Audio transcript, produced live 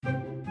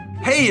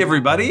Hey,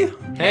 everybody!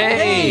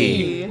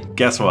 Hey!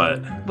 Guess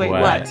what? Wait,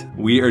 what?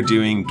 We are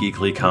doing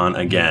GeeklyCon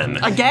again.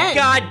 Again?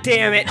 God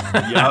damn it!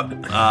 Yep.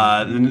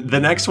 The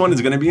next one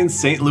is going to be in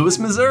St. Louis,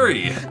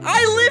 Missouri.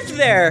 I lived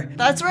there!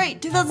 That's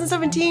right.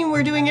 2017,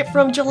 we're doing it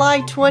from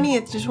July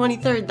 20th to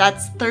 23rd.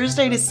 That's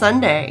Thursday to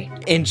Sunday.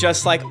 And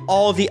just like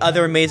all the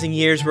other amazing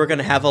years, we're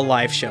gonna have a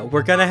live show.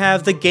 We're gonna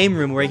have the game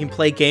room where you can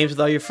play games with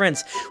all your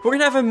friends. We're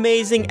gonna have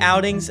amazing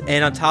outings,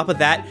 and on top of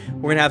that,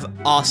 we're gonna have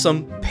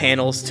awesome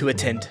panels to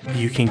attend.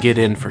 You can get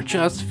in for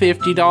just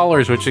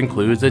 $50, which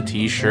includes a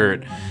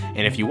t-shirt.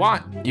 And if you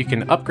want, you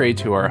can upgrade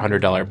to our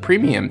 $100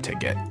 premium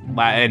ticket.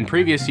 In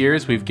previous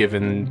years, we've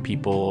given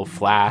people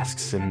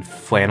flasks and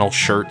flannel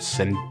shirts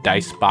and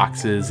dice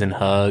boxes and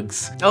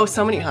hugs. Oh,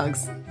 so many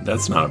hugs.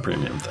 That's not a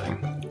premium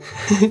thing.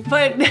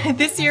 But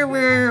this year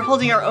we're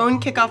holding our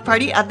own kickoff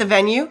party at the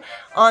venue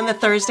on the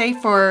Thursday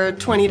for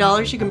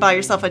 $20. You can buy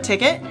yourself a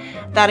ticket.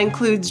 That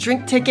includes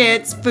drink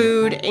tickets,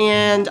 food,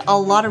 and a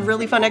lot of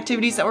really fun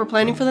activities that we're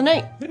planning for the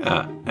night.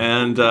 Yeah,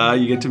 and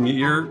you get to meet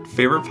your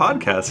favorite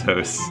podcast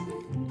hosts.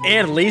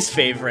 And least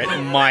favorite,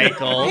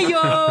 Michael. Hey,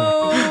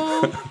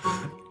 yo!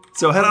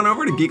 So head on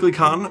over to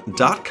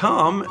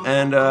geeklycon.com,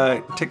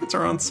 and tickets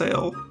are on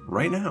sale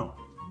right now.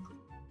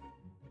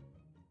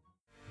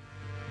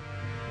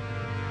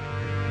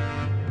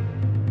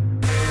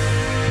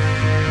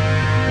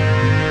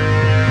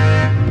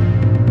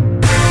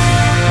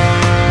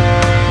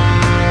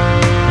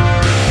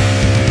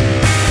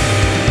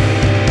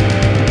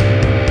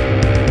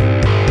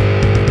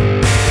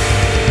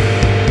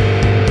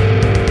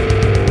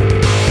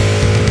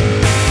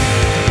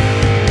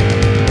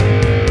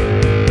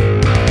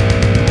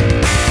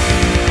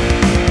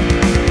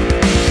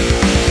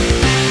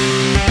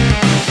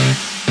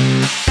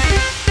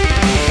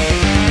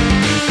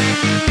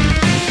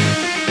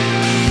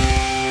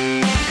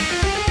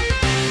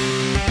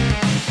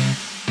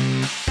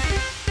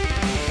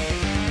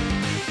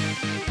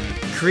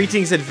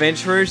 Greetings,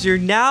 adventurers. You're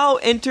now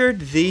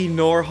entered the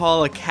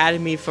Norhall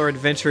Academy for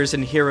Adventurers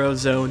and Hero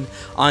Zone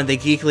on the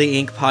Geekly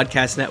Inc.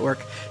 podcast network.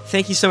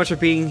 Thank you so much for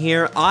being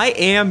here. I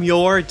am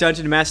your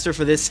Dungeon Master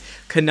for this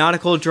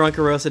canonical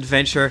Drunkeros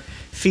adventure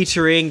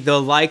featuring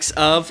the likes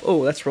of... Oh,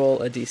 let's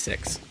roll a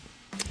d6.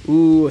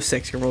 Ooh, a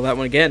 6. You can roll that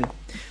one again.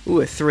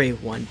 Ooh, a 3.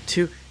 1,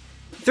 2,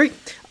 3.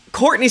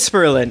 Courtney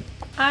Sperlin.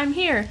 I'm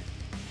here.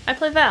 I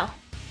play Val.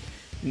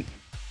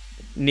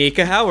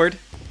 Nika Howard.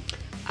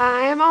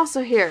 I am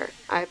also here.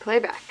 I play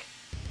back.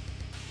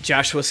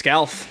 Joshua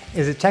Scalf.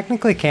 Is it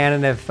technically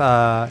canon if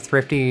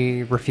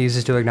Thrifty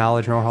refuses to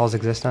acknowledge Norhall's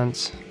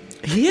existence?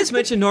 He has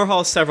mentioned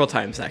Norhall several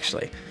times,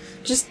 actually.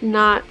 Just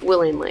not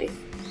willingly.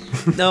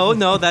 No,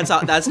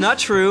 that's not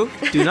true.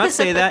 Do not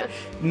say that.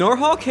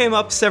 Norhall came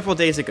up several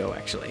days ago,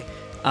 actually.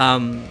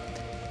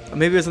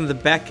 Maybe it was on the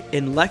Beck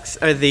in Lex,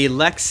 or the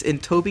Lex in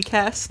Toby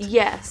cast.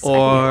 Yes.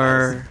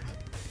 Or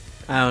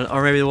I don't know,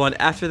 or maybe the one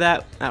after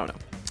that. I don't know.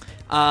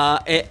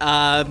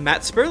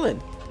 Matt Sperlin.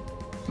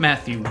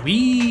 Matthew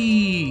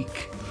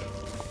Week.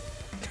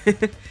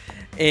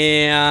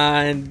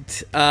 And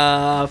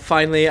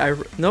finally,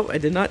 nope, I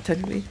did not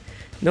technically.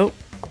 Nope.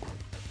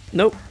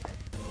 Nope.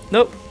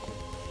 How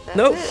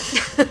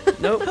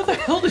the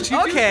hell did you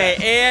do Okay,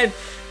 that?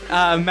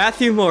 and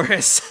Matthew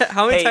Morris.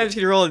 How many times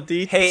can you roll a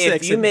D6? Hey,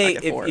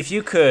 if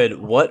you could,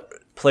 what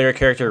player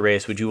character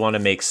race would you want to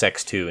make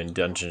Sex 2 in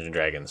Dungeons and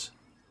Dragons?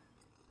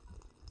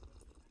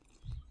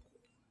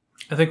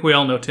 I think we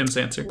all know Tim's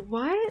answer.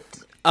 What?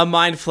 A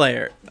mind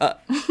flayer.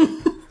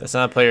 That's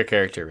not a player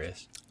character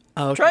race.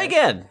 Okay. Try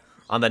again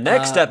on the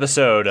next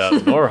episode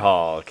of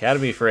Norhall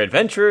Academy for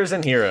Adventurers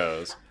and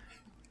Heroes.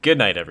 Good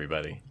night,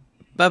 everybody.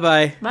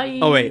 Bye-bye. Bye.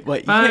 Oh, wait.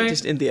 You Bye. can't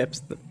just end the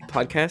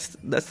podcast.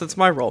 That's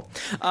my role.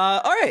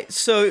 All right,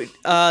 so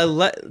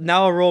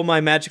now I'll roll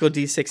my magical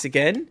D6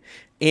 again.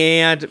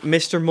 And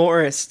Mr.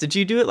 Morris, did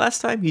you do it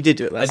last time? You did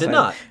do it last time. I did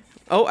not.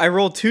 Oh, I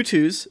rolled 2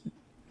 2s.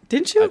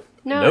 Didn't you?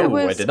 No, it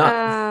was, I did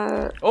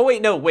not. Oh,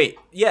 wait, no, wait.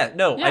 Yeah,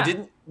 no, Yeah. I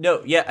didn't.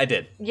 No, yeah, I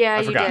did. Yeah, I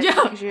you forgot. did.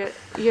 Yeah. Because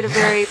you had a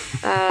very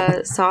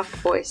soft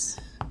voice.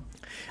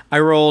 I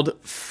rolled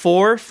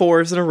 4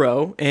 4s in a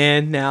row,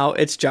 and now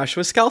it's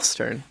Joshua Scalf's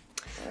turn.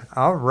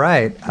 All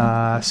right.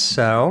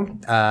 So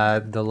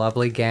the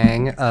lovely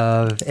gang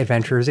of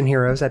adventurers and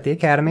heroes at the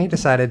Academy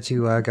decided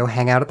to go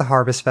hang out at the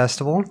Harvest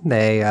Festival.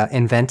 They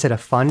invented a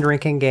fun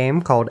drinking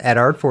game called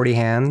Eddard 40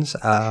 Hands.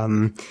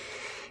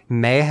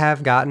 May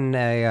have gotten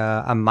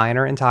a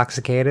minor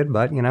intoxicated,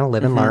 but,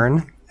 live and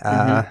learn.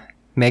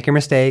 Make your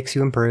mistakes,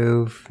 you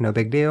improve, no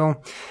big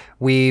deal.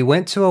 We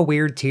went to a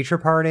weird teacher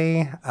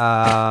party.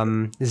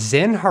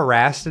 Zen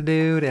harassed a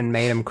dude and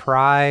made him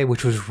cry,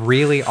 which was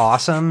really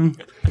awesome.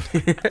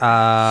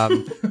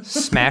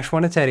 Smash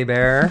won a teddy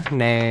bear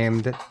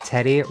named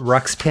Teddy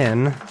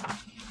Ruxpin.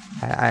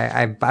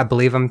 I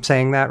believe I'm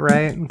saying that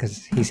right,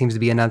 because he seems to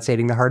be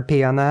enunciating the hard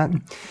P on that.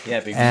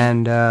 Yeah, big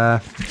And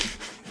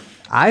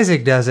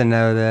Isaac doesn't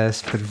know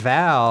this, but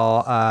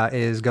Val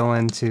is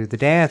going to the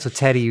dance with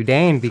Teddy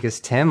Udane because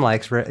Tim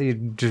likes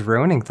just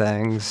ruining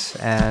things.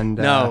 And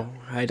No,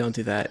 I don't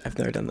do that. I've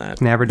never done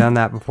that. Never done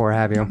that before,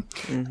 have you?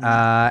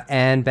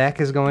 And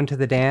Beck is going to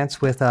the dance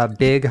with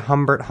Big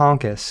Humbert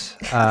Honkus.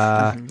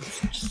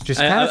 Just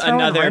kind of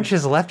throwing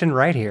wrenches left and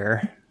right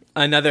here.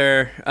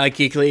 Another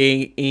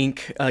Geekly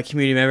Inc.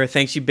 Community member.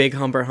 Thanks you, Big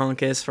Humbert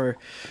Honkus, for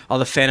all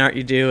the fan art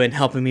you do and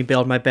helping me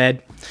build my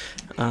bed.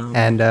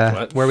 And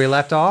where we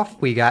left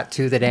off, we got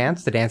to the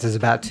dance. The dance is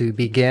about to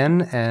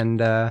begin,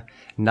 and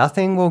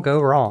nothing will go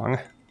wrong.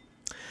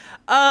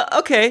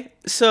 Okay,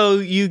 so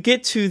you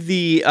get to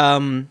the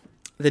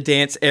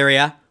dance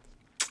area.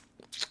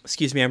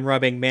 Excuse me, I'm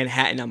rubbing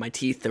Manhattan on my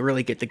teeth to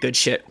really get the good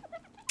shit.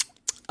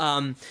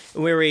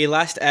 Where we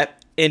last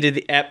ended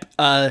the ep,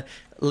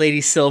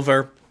 Lady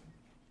Silver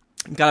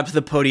got up to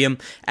the podium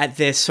at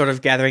this sort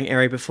of gathering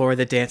area before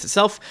the dance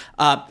itself.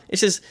 It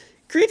says,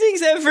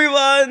 "Greetings,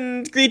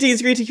 everyone!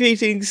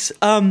 Greetings.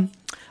 I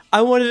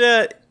wanted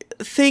to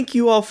thank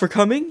you all for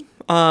coming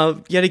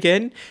yet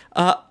again.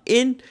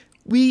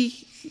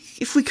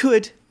 If we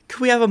could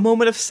we have a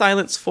moment of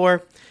silence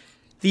for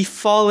the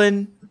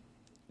fallen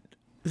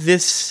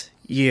this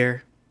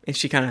year?" And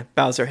she kind of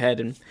bows her head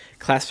and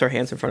clasps her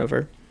hands in front of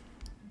her.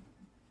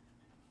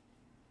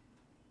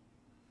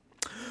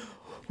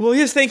 Well,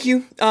 yes, thank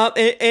you.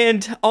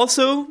 And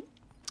also,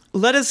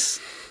 let us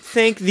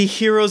thank the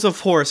heroes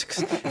of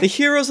Horsk. The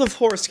heroes of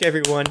Horsk,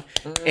 everyone.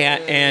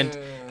 And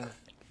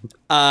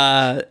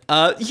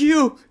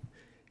you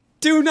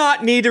do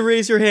not need to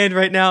raise your hand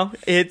right now.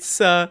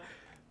 It's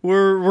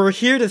we're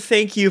here to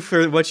thank you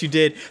for what you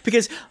did,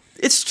 because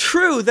it's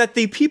true that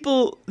the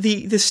people,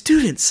 the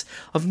students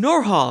of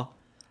Norhall,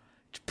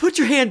 put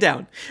your hand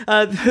down.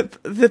 The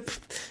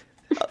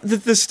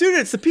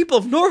students, the people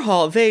of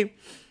Norhall,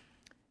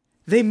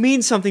 they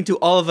mean something to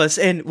all of us,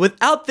 and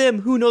without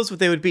them, who knows what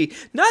they would be.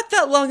 Not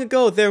that long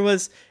ago, there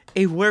was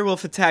a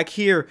werewolf attack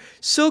here,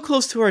 so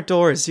close to our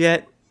doors,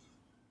 yet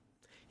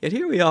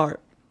here we are,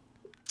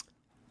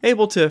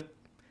 able to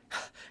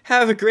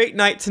have a great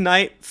night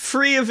tonight,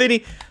 free of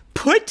anything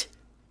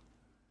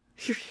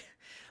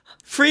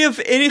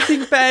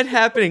bad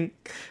happening.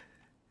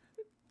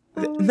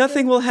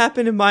 Nothing will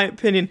happen, in my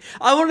opinion.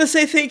 I want to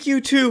say thank you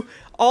to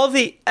all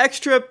the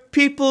extra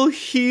people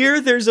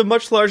here. There's a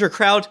much larger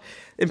crowd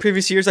in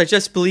previous years. I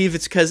just believe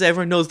it's because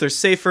everyone knows they're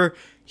safer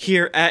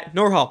here at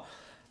Norhall.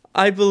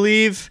 I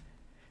believe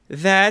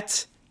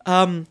that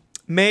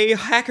May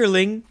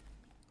Hackerling,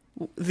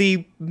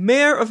 the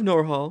mayor of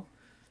Norhall,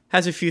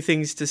 has a few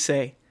things to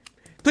say.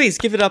 Please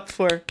give it up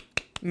for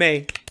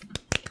May.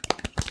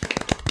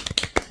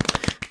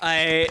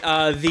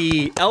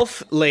 The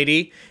elf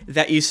lady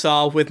that you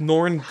saw with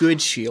Norn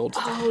Goodshield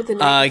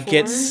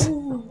gets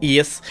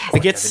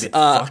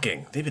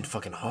They've been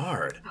fucking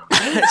hard.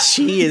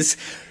 She is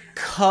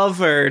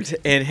covered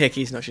in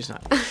hickeys. No, she's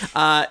not.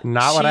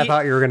 Not what I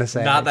thought you were gonna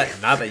say. Not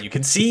that you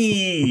can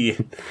see.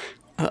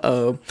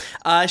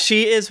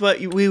 She is what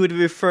we would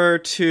refer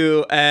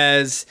to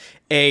as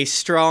a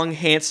strong,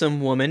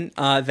 handsome woman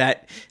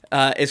that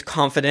is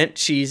confident.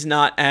 She's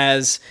not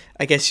as,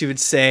 I guess you would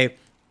say,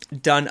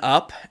 done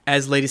up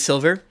as Lady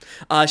Silver.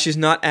 She's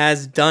not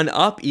as done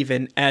up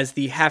even as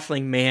the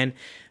halfling man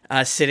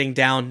sitting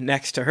down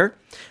next to her.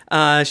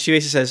 She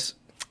basically says,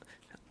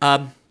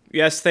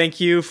 yes,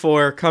 thank you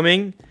for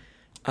coming.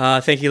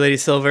 Thank you, Lady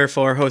Silver,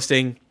 for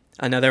hosting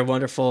another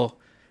wonderful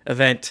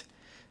event.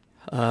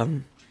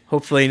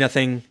 Hopefully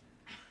nothing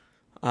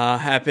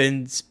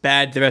happens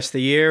bad the rest of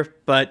the year,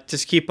 but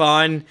just keep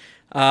on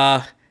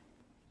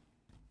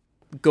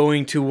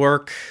going to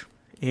work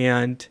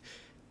and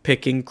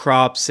picking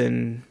crops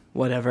and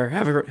whatever.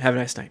 Have a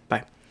nice night.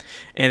 Bye.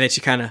 And then she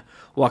kind of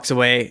walks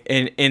away,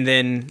 and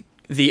then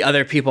the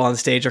other people on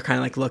stage are kind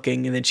of like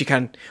looking, and then she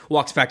kind of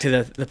walks back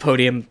to the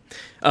podium.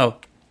 Oh,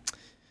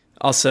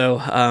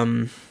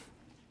 also,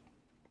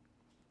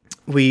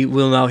 we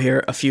will now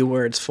hear a few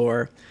words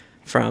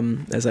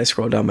from, as I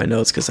scroll down my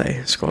notes, because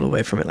I scrolled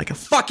away from it like a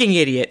fucking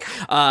idiot.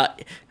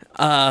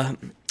 Jan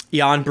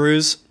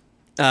Bruce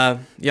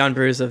of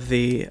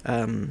the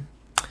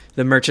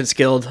Merchants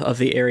Guild of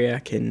the area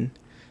can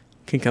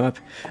come up.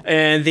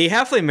 And the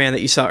halfling man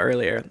that you saw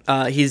earlier,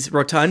 he's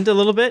rotund a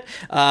little bit,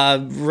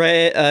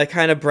 red,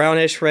 kind of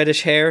brownish,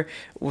 reddish hair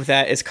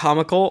that is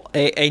comical,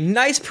 a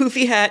nice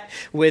poofy hat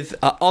with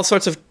all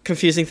sorts of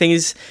confusing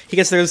things. He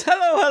gets there, goes,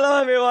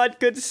 hello everyone,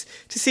 good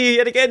to see you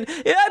yet again.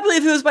 Yeah, I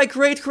believe it was my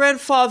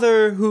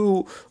great-grandfather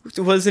who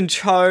was in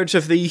charge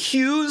of the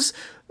Hughes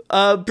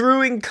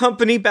Brewing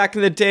Company back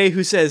in the day,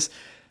 who says,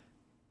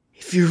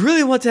 if you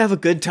really want to have a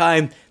good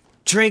time,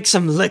 drink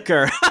some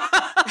liquor.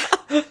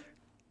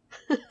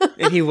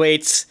 And he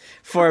waits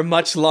for a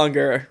much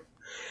longer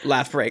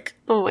laugh break.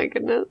 Oh my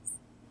goodness.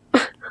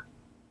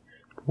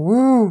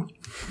 Woo!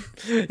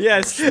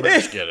 Yes.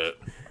 Let's get it.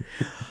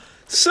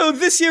 So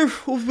this year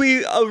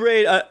we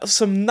arrayed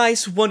some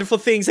nice, wonderful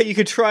things that you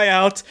could try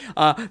out.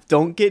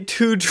 Don't get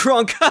too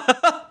drunk.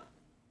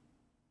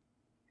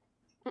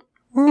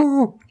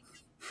 Woo!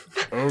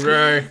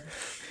 Okay.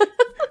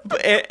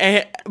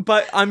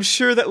 But I'm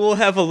sure that we'll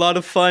have a lot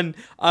of fun.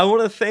 I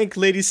want to thank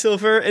Lady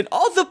Silver and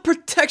all the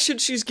protection direction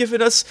she's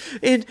given us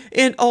and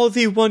all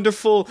the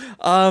wonderful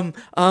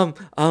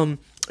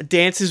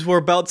dances we're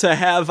about to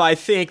have. I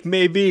think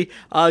maybe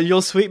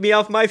you'll sweep me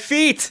off my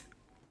feet.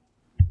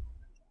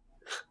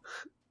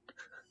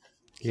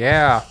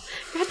 Yeah.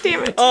 God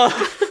damn it.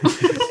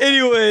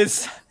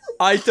 Anyways,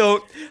 I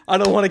don't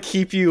want to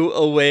keep you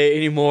away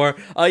anymore.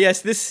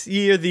 Yes, this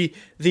year the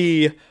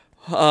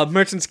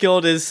Merchants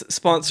Guild is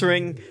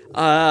sponsoring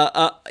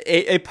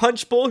a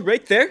punch bowl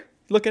right there.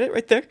 Look at it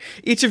right there.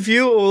 Each of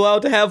you are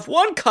allowed to have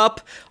one cup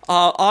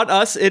on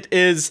us. It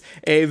is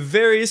a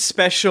very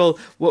special,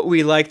 what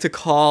we like to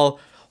call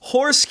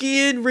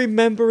Horskian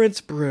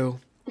Remembrance Brew.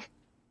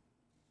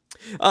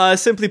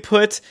 Simply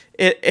put,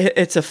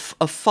 it's a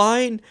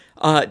fine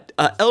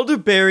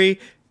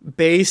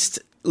elderberry-based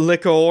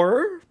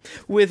liqueur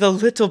with a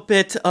little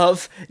bit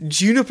of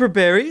juniper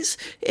berries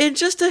and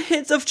just a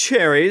hint of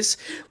cherries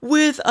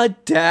with a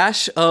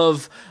dash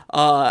of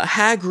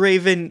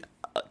Hagraven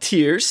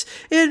tears,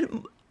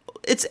 and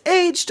it's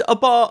aged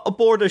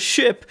aboard a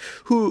ship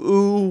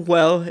who,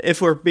 well,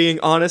 if we're being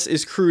honest,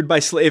 is crewed by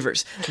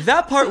slavers.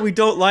 That part we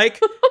don't like,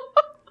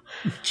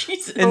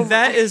 Jesus. and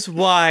that is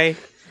why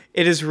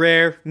it is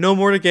rare. No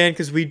more again,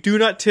 because we do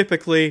not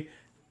typically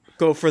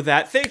go for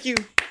that. Thank you.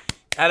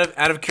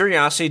 Out of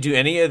curiosity, do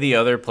any of the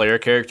other player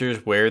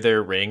characters wear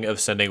their ring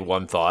of sending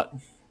one thought?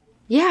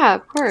 Yeah,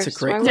 of course. It's a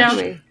great Why question.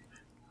 wouldn't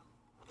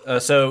we?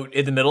 So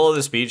in the middle of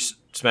the speech,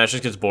 Smash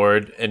just gets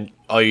bored, and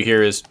all you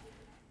hear is,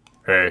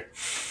 "Hey,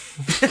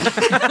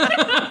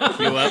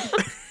 you up?"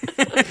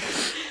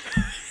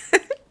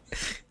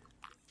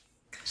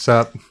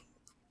 Sup?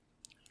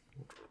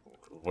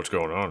 What's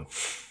going on?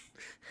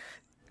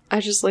 I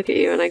just look at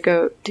you and I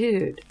go,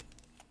 dude.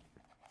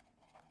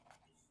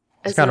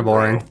 It's kind of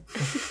boring.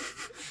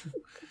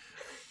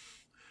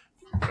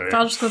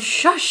 I'll just go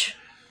shush.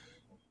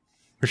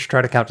 We should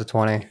try to count to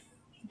 20.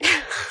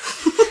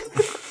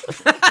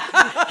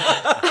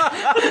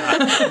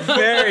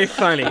 Very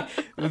funny.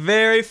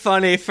 Very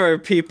funny for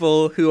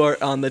people who are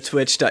on the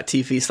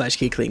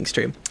twitch.tv/geekling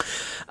stream.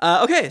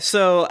 Okay,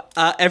 so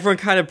everyone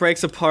kind of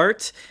breaks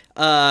apart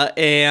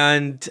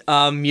and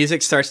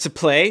music starts to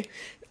play.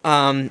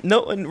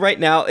 Right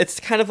now, it's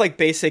kind of like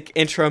basic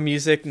intro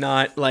music,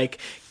 not like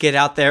get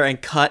out there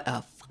and cut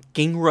a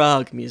fucking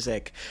rug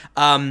music.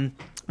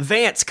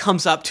 Vance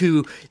comes up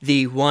to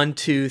the 1,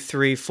 2,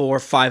 3, 4,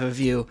 5 of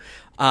you,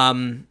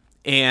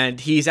 and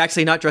he's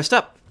actually not dressed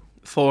up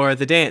for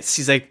the dance.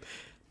 He's like,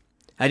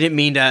 I didn't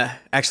mean to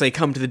actually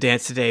come to the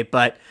dance today,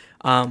 but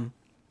I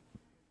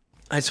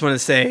just want to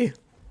say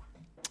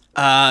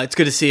it's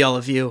good to see all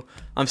of you.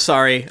 I'm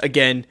sorry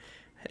again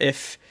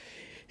if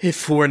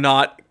we're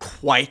not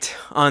quite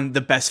on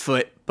the best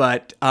foot,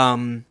 but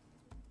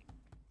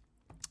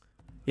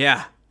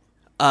yeah.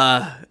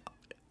 Are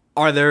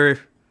there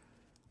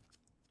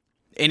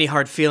any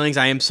hard feelings?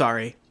 I am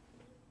sorry.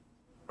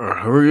 Who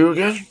are you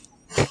again?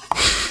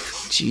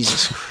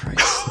 Jesus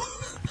Christ.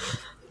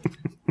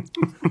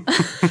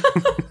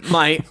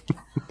 My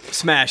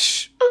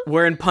Smash,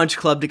 we're in Punch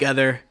Club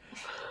together.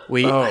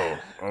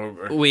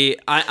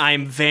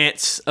 I'm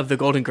Vance of the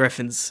Golden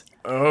Griffins.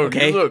 Oh,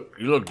 okay. You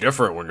look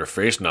different when your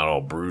face not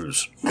all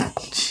bruised.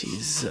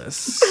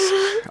 Jesus.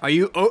 Are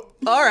you? Oh,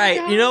 all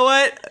right. You know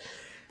what?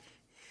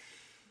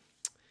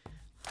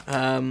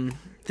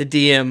 The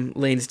DM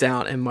leans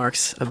down and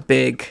marks a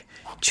big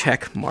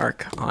check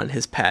mark on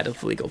his pad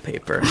of legal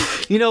paper.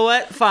 You know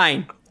what?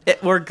 Fine.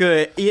 We're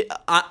good. You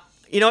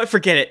know what?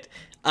 Forget it.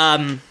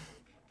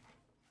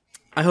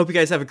 I hope you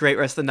guys have a great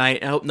rest of the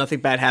night. I hope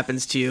nothing bad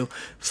happens to you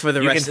for the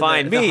rest of the You can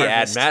find me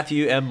harvest. at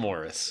Matthew M.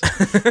 Morris.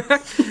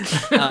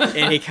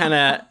 And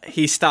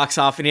he stalks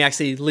off and he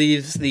actually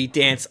leaves the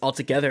dance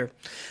altogether.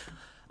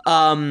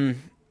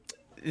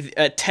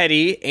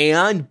 Teddy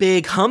and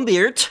Big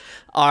Humbeard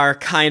are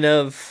kind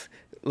of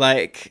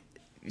like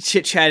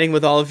chit-chatting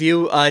with all of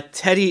you.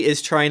 Teddy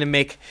is trying to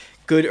make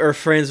good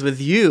friends with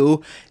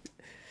you,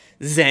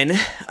 Zen.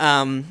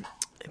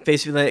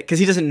 Basically, because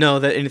he doesn't know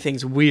that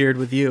anything's weird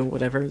with you,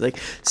 whatever. Like,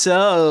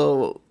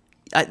 so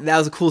that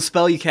was a cool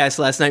spell you cast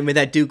last night, made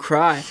that dude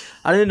cry.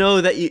 I didn't know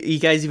that you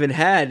guys even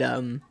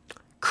had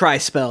cry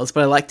spells,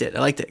 but I liked it.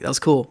 That was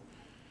cool.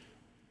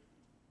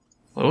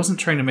 Well, I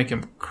wasn't trying to make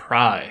him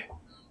cry.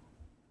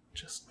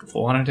 Just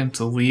wanted him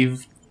to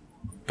leave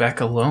Beck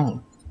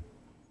alone.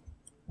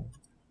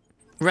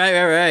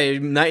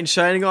 Right. Knight in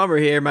shining armor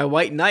here, my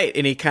white knight,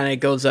 and he kind of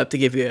goes up to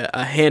give you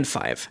a hand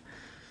five.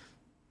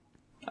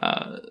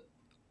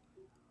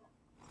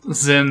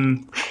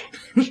 Zen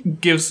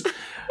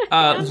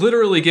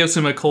literally gives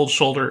him a cold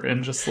shoulder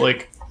and just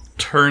like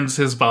turns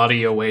his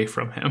body away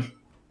from him.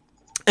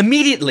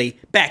 Immediately,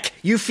 Beck,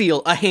 you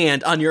feel a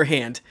hand on your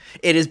hand.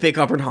 It is Big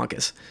Auburn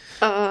Honkus.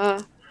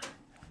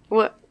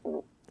 What?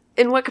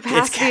 In what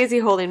capacity is he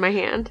holding my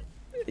hand?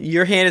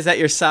 Your hand is at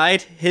your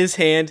side. His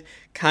hand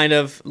kind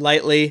of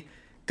lightly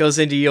goes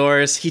into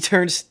yours. He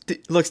turns,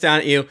 looks down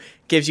at you,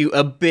 gives you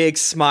a big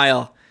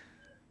smile.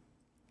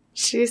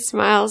 She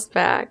smiles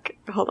back.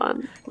 Hold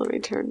on. Let me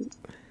turn.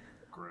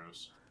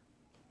 Gross.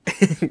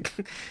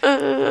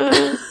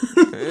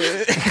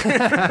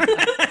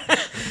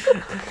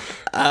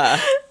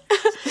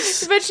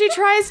 But she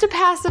tries to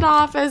pass it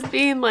off as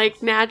being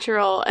like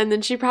natural, and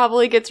then she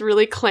probably gets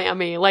really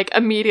clammy. Like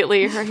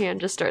immediately, her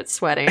hand just starts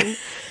sweating.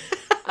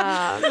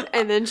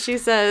 And then she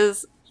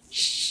says,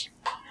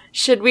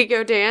 "Should we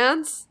go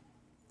dance?"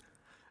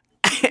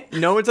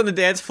 No one's on the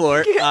dance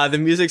floor. The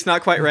music's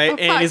not quite right,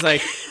 and he's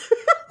like,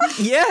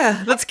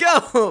 "Yeah, let's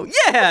go,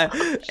 yeah."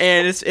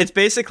 And it's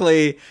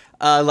basically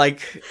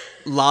like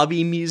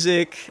lobby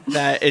music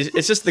that is,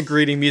 it's just the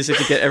greeting music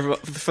to get everyone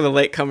for the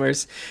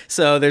latecomers.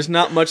 So there's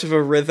not much of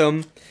a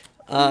rhythm,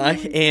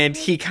 and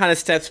he kind of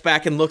steps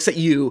back and looks at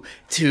you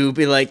to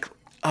be like,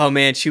 "Oh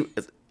man,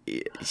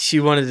 she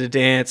wanted to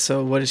dance.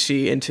 So what is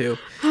she into?"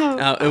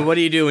 And what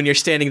do you do when you're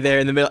standing there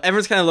in the middle?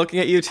 Everyone's kind of looking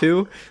at you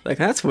too, like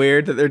that's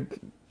weird that they're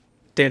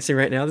dancing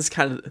right now. This is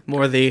kind of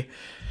more the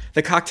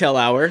cocktail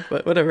hour,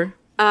 but whatever.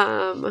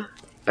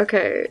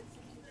 Okay.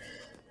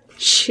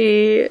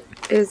 She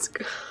is...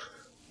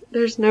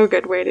 There's no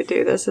good way to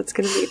do this. It's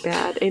gonna be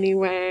bad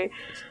anyway.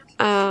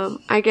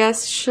 I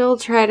guess she'll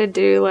try to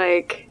do,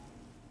 like,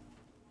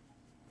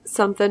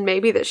 something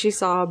maybe that she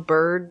saw a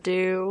bird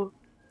do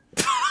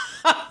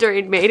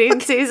during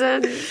mating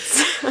season.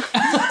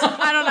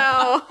 I don't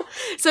know.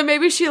 So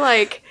maybe she,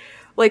 like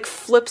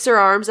flips her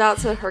arms out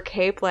so her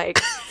cape, like,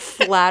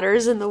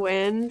 flatters in the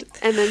wind,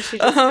 and then she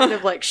just kind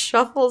of, like,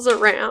 shuffles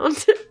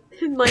around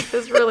in, like,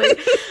 this really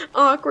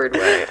awkward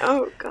way.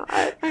 Oh,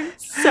 God. I'm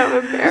so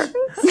embarrassed.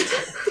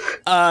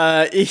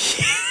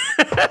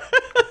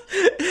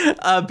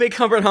 Big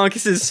Humbert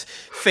Honkus's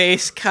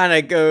face kind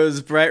of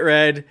goes bright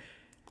red,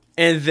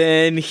 and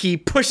then he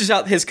pushes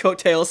out his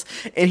coattails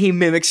and he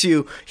mimics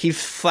you.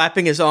 He's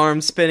flapping his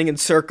arms, spinning in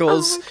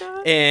circles,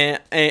 and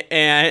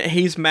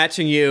he's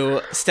matching you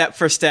step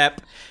for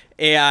step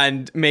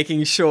and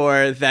making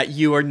sure that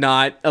you are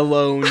not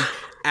alone,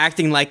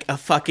 acting like a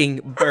fucking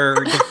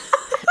bird.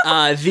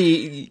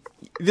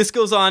 This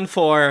goes on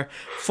for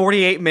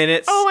 48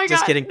 minutes. Oh my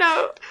Just God, kidding.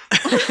 no.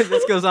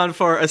 This goes on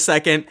for a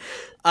second.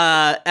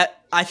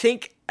 I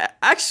think,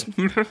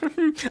 actually,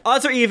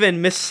 odds are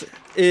even,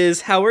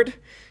 Mrs. Howard.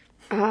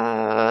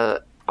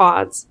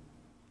 Odds.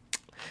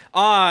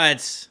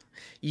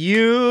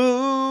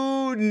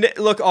 You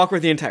look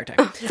awkward the entire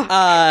time.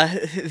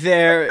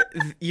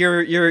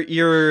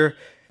 You're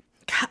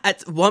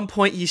at one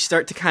point you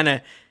start to kind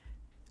of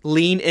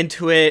lean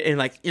into it and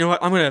like, you know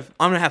what, I'm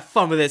gonna have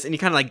fun with this, and you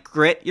kind of like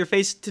grit your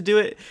face to do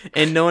it,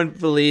 and no one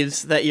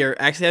believes that you're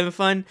actually having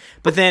fun.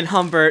 But then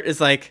Humbert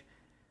is like,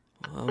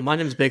 well, my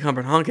name's Big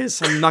Humbert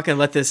Honkus. I'm not gonna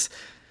let this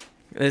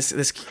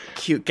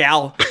cute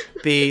gal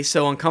be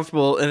so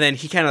uncomfortable. And then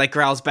he kind of like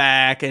growls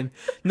back, and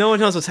no one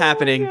knows what's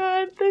happening.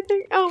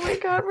 Oh my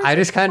God. I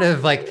just kind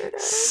of like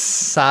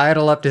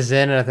sidle up to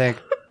Zin, and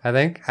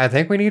I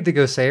think we need to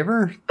go save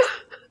her.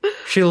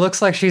 She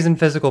looks like she's in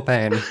physical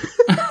pain.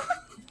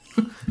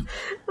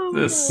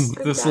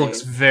 This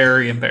looks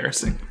very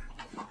embarrassing.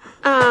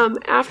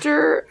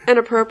 After an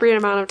appropriate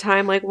amount of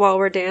time, like while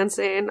we're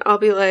dancing, I'll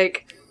be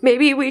like,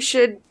 maybe we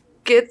should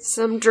get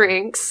some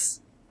drinks.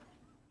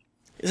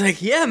 He's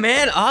like, yeah,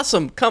 man,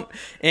 awesome, come.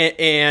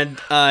 And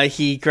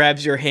he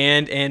grabs your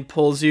hand and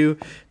pulls you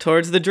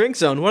towards the drink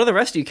zone. What are the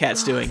rest of you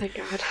cats doing? Thank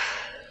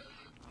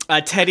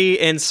God. Teddy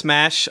and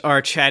Smash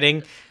are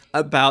chatting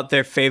about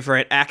their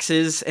favorite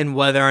axes and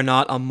whether or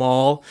not a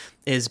maul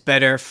is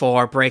better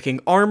for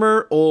breaking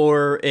armor,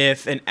 or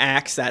if an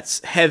axe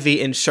that's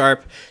heavy and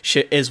sharp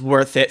is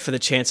worth it for the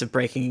chance of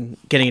getting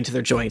into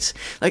their joints.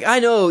 Like, I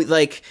know,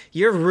 like,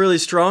 you're really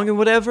strong and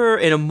whatever,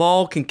 and a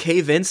maul can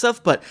cave in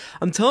stuff, but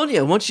I'm telling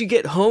you, once you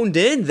get honed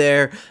in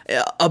there,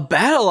 a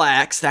battle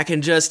axe that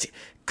can just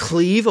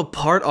cleave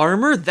apart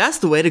armor, that's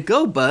the way to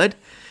go, bud.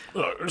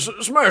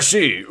 Smash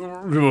C,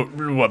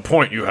 what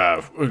point you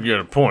have? You get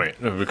a point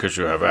because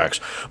you have axe.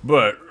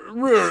 But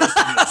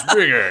realistically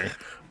speaking,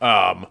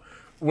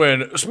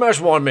 when Smash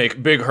want to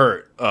make big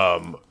hurt,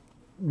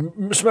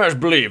 Smash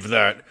believe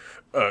that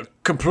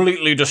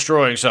completely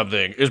destroying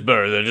something is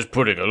better than just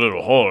putting a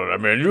little hole in it. I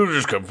mean, you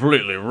just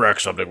completely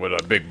wreck something with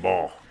a big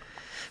ball.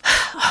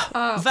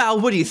 Val,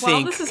 what do you think?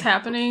 While this is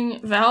happening,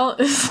 Val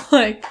is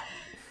like,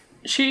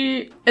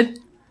 during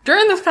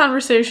this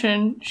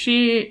conversation,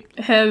 she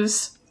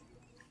has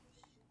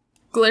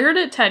glared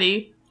at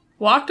Teddy,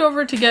 walked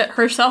over to get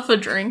herself a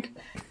drink,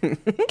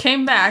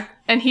 came back,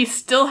 and he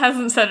still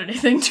hasn't said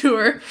anything to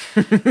her.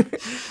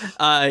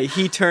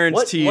 He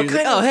turns to you.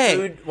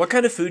 What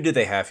kind of food do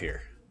they have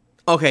here?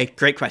 Okay,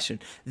 great question.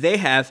 They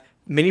have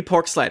mini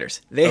pork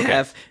sliders. They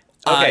have...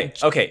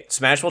 Okay.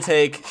 Smash will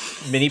take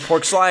mini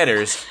pork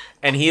sliders,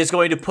 and he is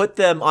going to put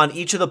them on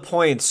each of the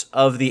points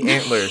of the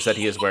antlers that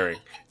he is wearing.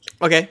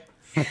 Okay.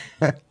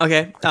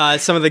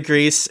 Some of the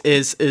grease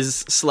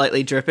is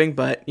slightly dripping,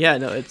 but yeah,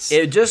 no,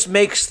 it just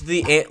makes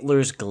the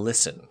antlers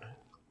glisten.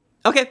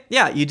 Okay,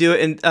 yeah, you do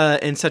it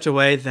in such a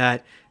way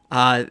that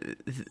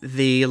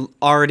the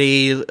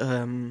already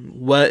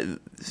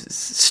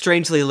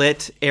strangely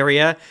lit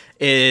area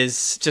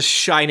is just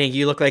shining.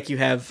 You look like you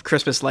have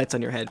Christmas lights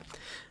on your head.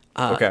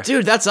 Okay,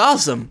 dude, that's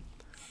awesome.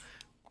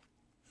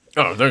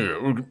 Oh, thank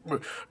you.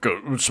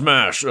 Go,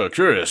 Smash.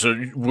 Curious.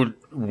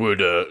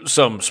 Would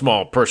some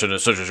small person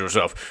such as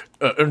yourself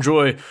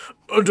enjoy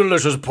a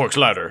delicious pork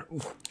slider?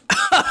 Pulls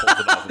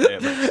it off of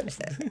him.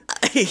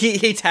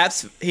 He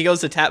taps. He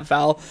goes to tap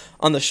Val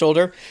on the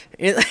shoulder.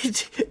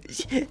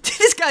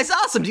 This guy's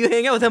awesome. Do you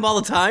hang out with him all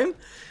the time?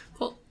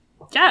 Well,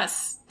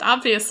 yes,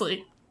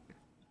 obviously.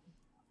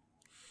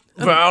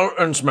 Val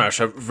and Smash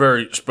have a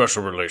very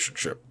special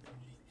relationship.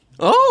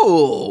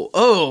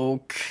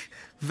 Oh,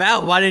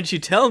 Val, why didn't you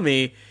tell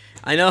me?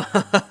 I know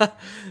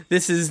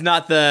this is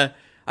not the.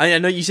 I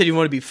know you said you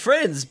want to be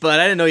friends, but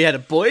I didn't know you had a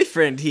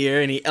boyfriend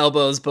here. And he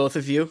elbows both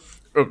of you.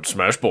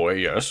 Smash Boy,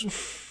 yes.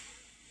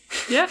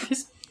 Yeah,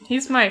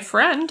 he's my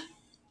friend.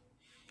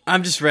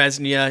 I'm just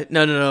razzing you.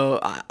 No.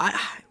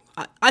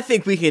 I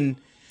think we can.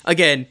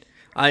 Again,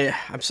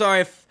 I'm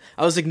sorry if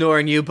I was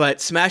ignoring you,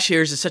 but Smash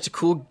here is such a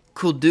cool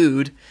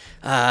dude.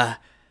 Yeah,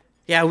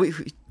 do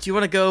you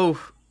want to go? Do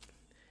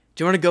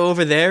you want to go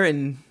over there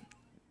and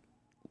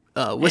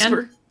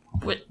whisper?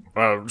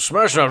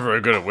 Smash not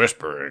very good at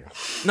whispering.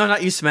 No,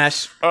 not you,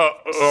 Smash.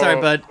 Sorry,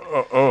 bud.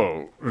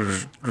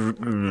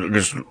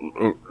 Leave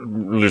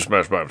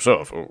Smash by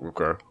himself. Oh,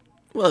 okay.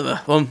 Well,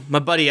 my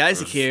buddy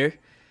Isaac here.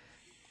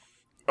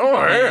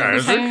 Oh, hey,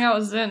 He's Isaac. hanging out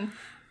with Zin.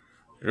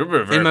 You've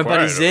been very And my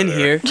buddy quiet Zin over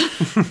there. here.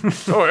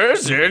 Oh, hey,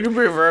 Zin. You've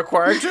been very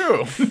quiet,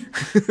 too.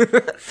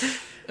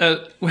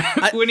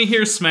 When he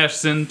hears Smash,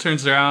 Zin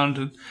turns around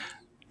and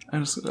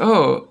I'm just,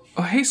 oh,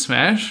 hey,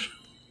 Smash.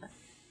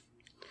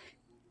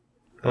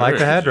 I like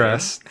the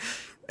headdress.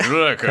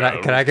 Could Could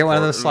I get one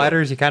of those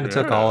sliders? You kind of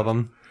took all of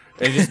them.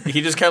 And he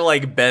just kind of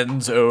like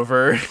bends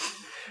over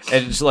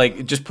and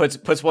just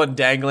puts one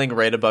dangling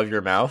right above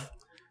your mouth.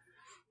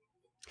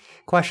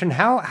 Question: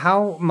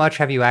 How much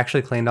have you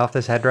actually cleaned off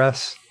this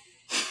headdress?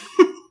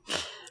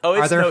 Oh,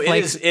 Are there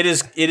flakes? it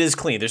is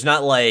clean. There's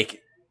not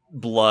like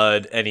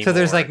blood anymore. So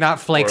there's like not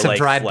flakes or, of like,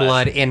 dried flesh.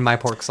 blood in my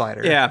pork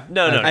slider. Yeah.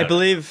 No. I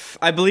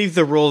believe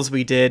the rules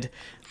we did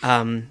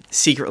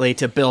secretly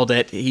to build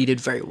it. He did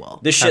very well.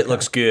 This shit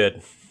looks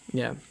good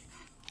Yeah.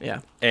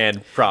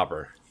 and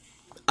proper.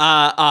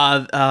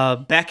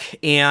 Beck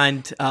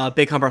and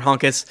Big Humbert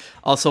Honkus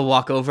also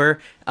walk over.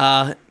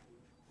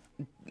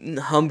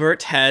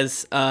 Humbert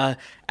has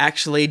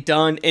actually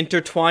done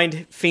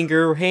intertwined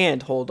finger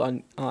hand hold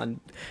on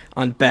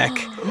Beck.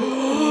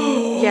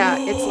 Yeah,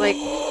 it's like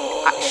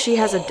she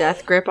has a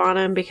death grip on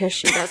him because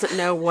she doesn't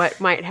know what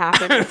might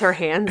happen with her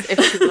hands if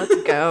she lets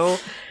go.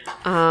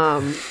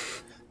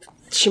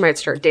 She might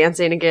start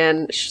dancing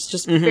again. She's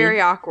just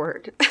very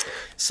awkward.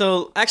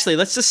 So actually,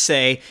 let's just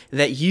say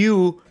that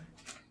you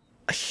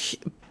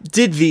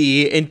did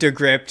the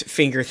intergripped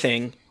finger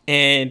thing,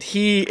 and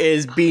he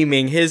is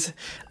beaming. His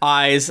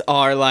eyes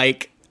are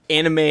like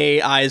anime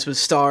eyes with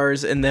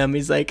stars in them.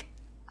 He's like,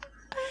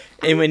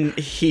 and when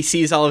he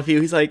sees all of you,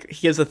 he's like,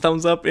 he gives a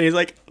thumbs up, and he's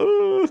like,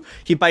 ooh.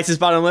 He bites his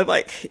bottom lip,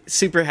 like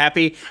super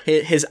happy.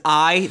 His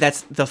eye,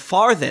 that's the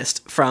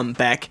farthest from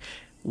Beck,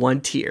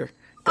 one tear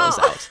goes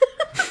out.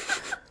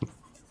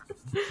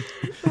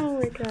 Oh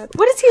my god.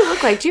 What does he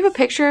look like? Do you have a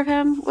picture of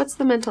him? What's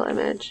the mental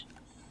image?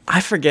 I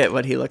forget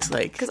what he looks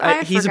like. 'Cause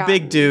I've He's a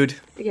big forgotten. dude.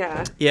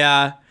 Yeah.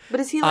 Yeah. But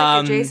is he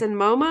like a Jason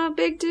Momoa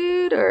big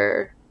dude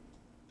or?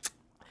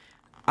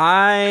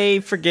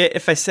 I forget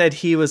if I said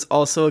he was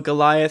also a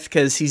Goliath,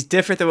 because he's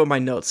different than what my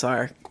notes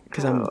are.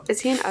 Because I'm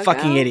Is he an Uggo?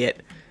 fucking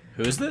idiot.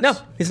 Who is this? No,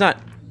 he's not.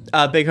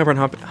 Big Humper and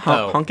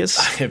Honkus.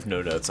 I have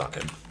no notes on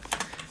him.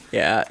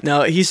 Yeah,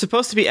 no, he's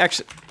supposed to be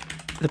actually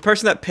the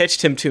person that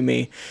pitched him to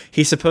me.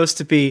 He's supposed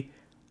to be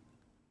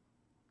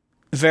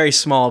very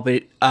small,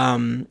 but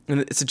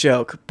it's a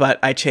joke. But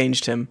I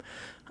changed him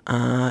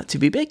to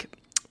be big.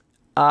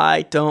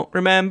 I don't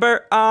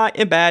remember. I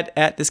am bad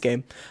at this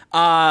game.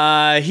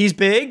 He's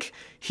big.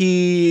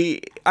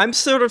 I'm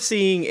sort of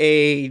seeing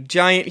a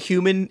giant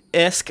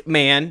human-esque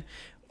man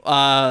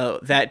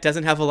that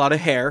doesn't have a lot of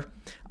hair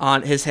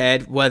on his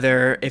head,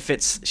 whether if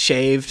it's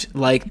shaved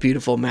like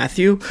beautiful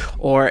Matthew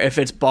or if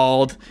it's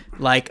bald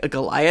like a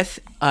Goliath.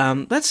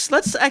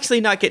 Let's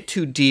actually not get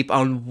too deep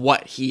on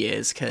what he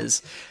is,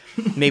 because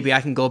maybe I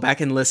can go back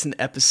and listen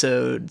to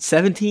episode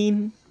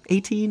 17,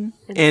 18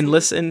 and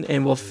listen,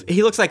 and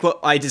he looks like what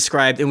I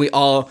described, and we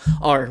all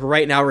are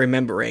right now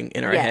remembering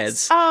in our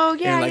heads. Oh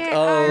yeah, And like, yeah.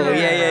 oh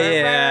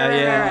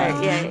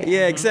Right, yeah.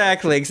 Yeah,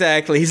 exactly.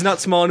 He's not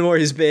small anymore,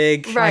 he's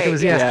big. Right. Like it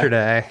was yeah.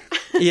 yesterday.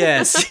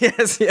 Yes.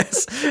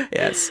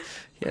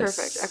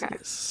 Perfect. Okay.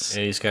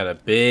 And he's got a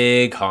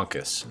big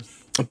honkus.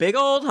 A big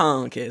old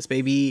honkus,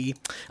 baby.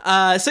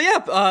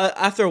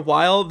 After a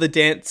while, the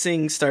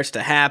dancing starts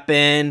to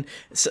happen.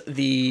 So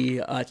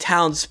the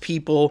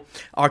townspeople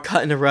are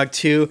cutting a rug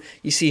too.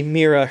 You see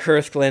Mira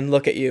Hearthglen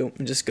look at you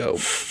and just go,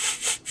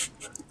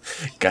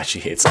 God, she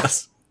hates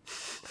us.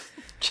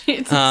 She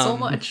hates it so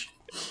much.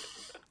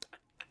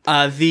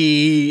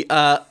 The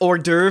hors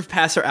d'oeuvre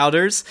passer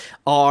outers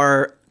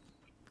are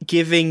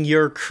giving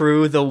your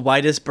crew the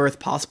widest berth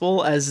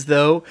possible, as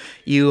though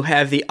you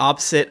have the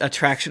opposite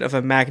attraction of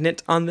a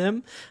magnet on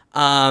them.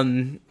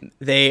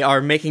 They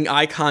are making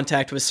eye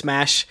contact with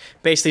Smash,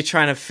 basically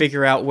trying to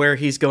figure out where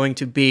he's going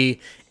to be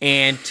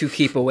and to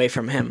keep away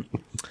from him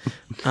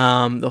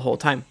the whole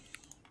time.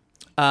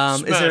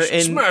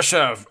 Smash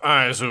have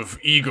eyes of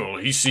eagle.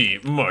 He see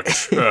much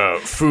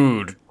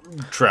food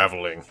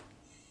traveling.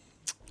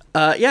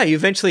 Yeah, you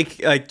eventually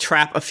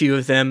trap a few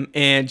of them,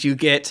 and you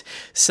get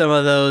some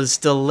of those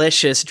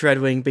delicious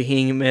Dreadwing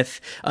Behemoth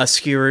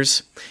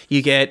skewers.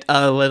 You get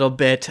a little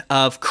bit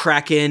of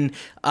Kraken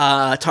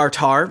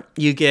tartar.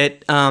 You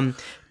get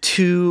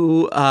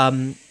two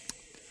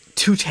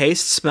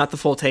tastes, not the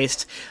full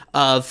taste,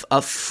 of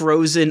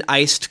frozen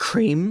iced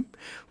cream,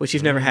 which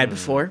you've never had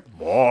before.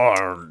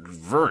 Oh,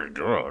 very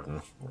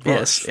good.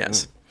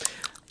 Yes.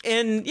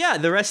 And yeah,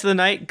 the rest of the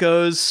night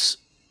goes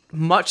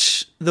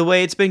much the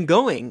way it's been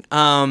going.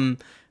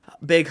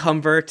 Big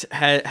Humbert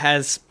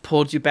has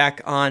pulled you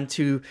back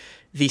onto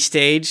the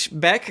stage,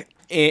 Beck.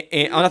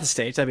 Not the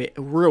stage, that'd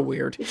be real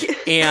weird.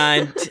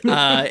 And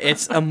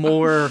it's a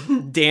more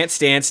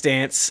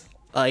dance,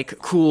 like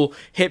cool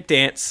hip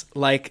dance,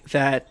 like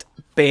that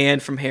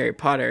band from Harry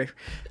Potter.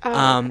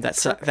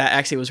 That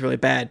actually was really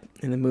bad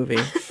in the movie.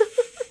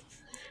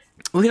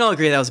 We can all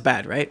agree that was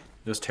bad, right?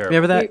 It was terrible.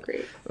 Remember that? We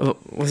agree.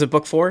 Was it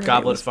book 4?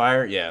 Goblet of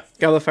Fire? Yeah.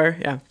 Goblet of Fire,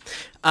 yeah.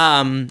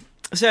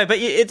 But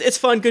it's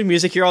fun, good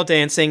music. You're all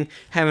dancing,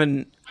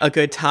 having a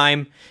good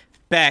time.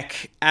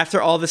 Beck,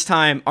 after all this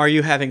time, are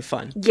you having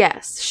fun?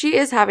 Yes, she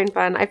is having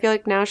fun. I feel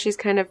like now she's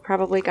kind of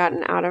probably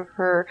gotten out of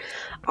her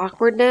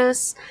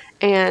awkwardness,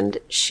 and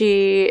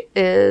she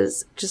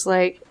is just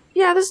like,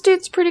 yeah, this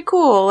dude's pretty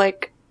cool.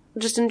 Like,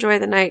 just enjoy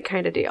the night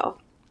kind of deal.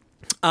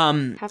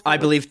 I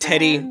believe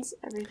Teddy...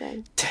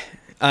 Everything.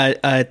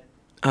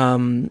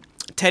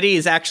 Teddy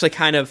is actually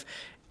kind of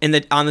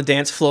on the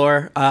dance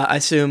floor. I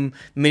assume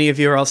many of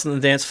you are also on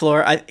the dance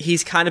floor.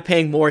 He's kind of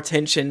paying more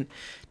attention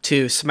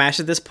to Smash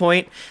at this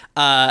point,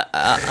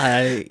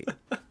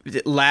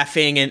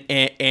 laughing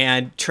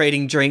and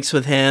trading drinks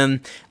with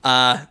him.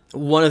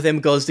 One of them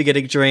goes to get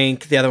a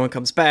drink, the other one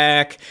comes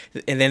back,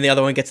 and then the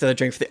other one gets another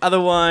drink for the other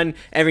one.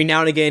 Every now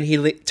and again,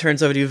 he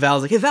turns over to Val,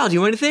 like, "Hey, Val, do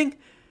you want anything?"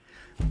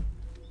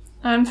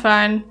 I'm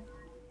fine.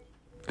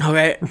 All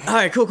right,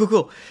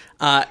 cool.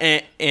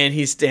 And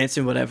he's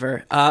dancing,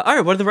 whatever. All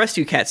right, what are the rest of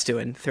you cats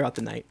doing throughout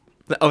the night,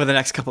 over the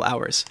next couple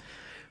hours?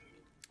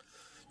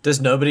 Does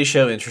nobody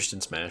show interest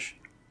in Smash?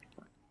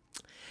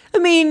 I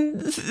mean,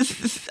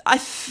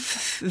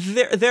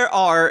 there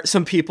are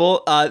some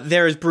people.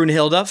 There is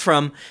Brunhilde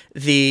from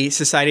the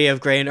Society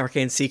of Grey and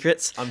Arcane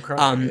Secrets. I'm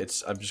crying.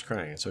 I'm just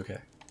crying. It's okay.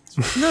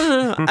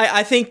 No.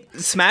 I think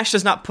Smash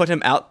does not put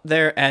him out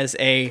there as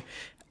a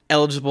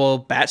eligible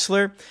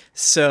bachelor,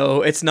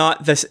 so it's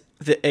not the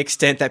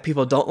extent that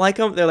people don't like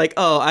him. They're like,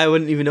 oh, I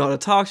wouldn't even know how to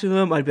talk to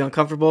him. I'd be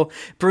uncomfortable.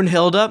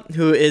 Brunhilde,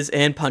 who is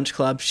in Punch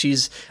Club,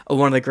 she's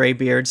one of the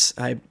Greybeards.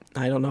 I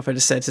don't know if I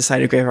just said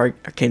Society of Grey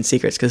Arcane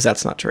Secrets, because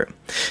that's not true.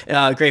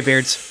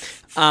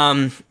 Greybeards.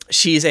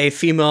 She's a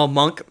female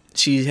monk.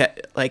 She's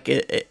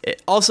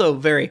also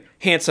very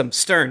handsome,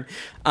 stern.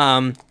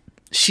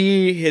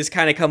 She has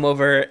kind of come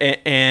over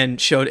and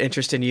showed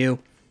interest in you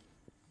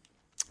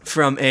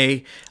from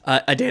a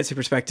dancing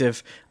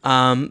perspective.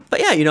 But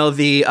yeah,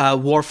 the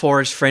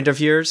Warforged friend of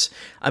yours,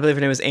 I believe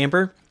her name is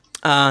Amber,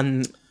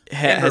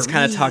 has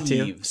kind of talked to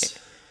you.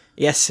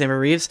 Yes, Amber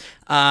Reeves.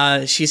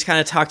 She's kind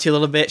of talked to you a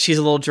little bit. She's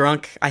a little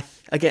drunk. I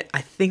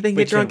think they can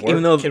get drunk,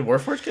 even though... Can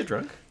Warforged get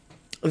drunk?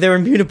 They're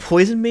immune to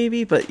poison,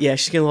 maybe, but yeah,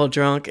 she's getting a little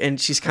drunk,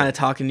 and she's kind of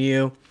talking to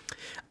you.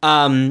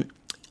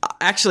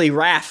 Actually,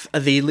 Raph,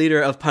 the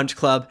leader of Punch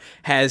Club,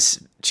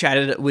 has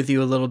chatted with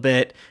you a little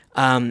bit,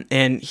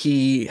 and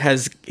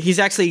he's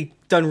actually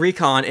done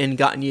recon and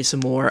gotten you some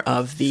more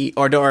of the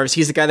hors d'oeuvres.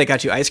 He's the guy that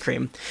got you ice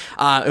cream.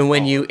 And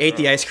when you ate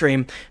the ice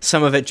cream,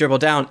 some of it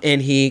dribbled down,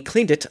 and he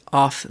cleaned it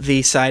off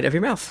the side of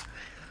your mouth.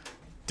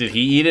 Did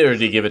he eat it, or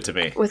did he give it to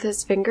me? With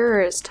his finger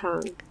or his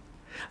tongue?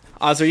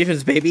 Odds or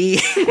evens, baby.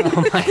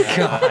 Oh my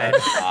god.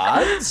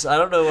 Odds? I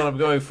don't know what I'm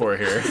going for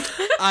here.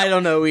 I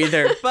don't know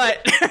either,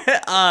 but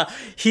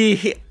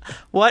he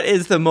what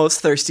is the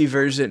most thirsty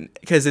version?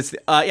 Because it's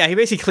he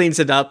basically cleans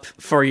it up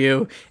for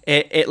you.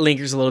 It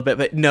lingers a little bit,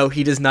 but no,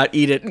 he does not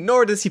eat it,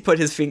 nor does he put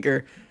his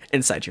finger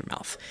inside your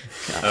mouth.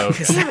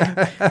 Okay.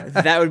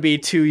 That would be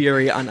too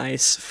Yuri on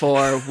Ice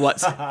for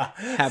what's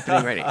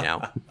happening right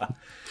now.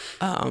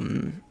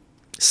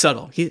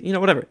 Subtle,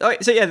 whatever. All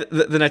right, so yeah,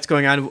 the night's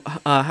going on.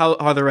 How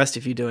are the rest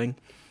of you doing?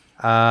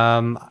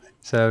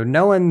 So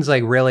no one's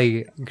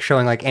really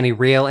showing any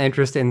real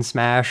interest in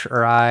Smash,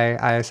 or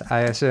I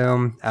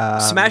assume.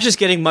 Smash is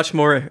getting much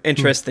more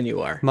interest than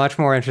you are. Much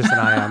more interest than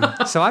I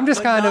am. So I'm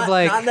just kind of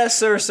not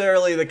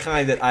necessarily the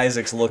kind that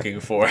Isaac's looking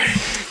for.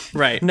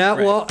 Right. No,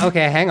 right. well,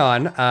 okay, hang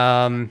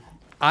on.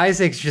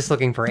 Isaac's just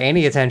looking for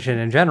any attention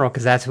in general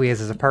because that's who he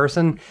is as a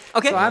person.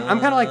 Okay. So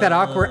I'm kind of like that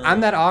awkward. I'm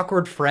that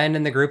awkward friend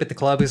in the group at the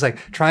club who's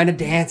trying to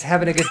dance,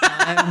 having a good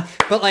time,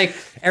 but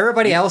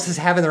everybody else is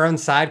having their own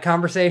side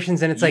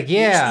conversations, and it's You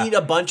just eat a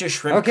bunch of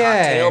shrimp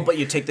cocktail, but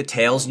you take the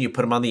tails and you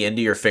put them on the end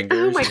of your fingers.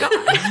 Oh my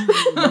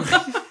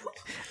god.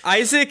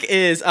 Isaac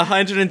is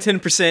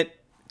 110%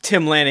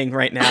 Tim Lanning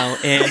right now,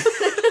 and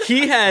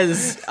he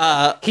has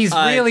He's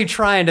really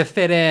trying to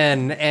fit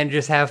in and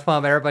just have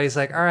fun. But everybody's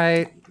like, all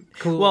right,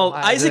 cool. Well,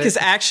 Isaac is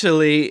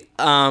actually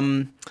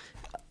kind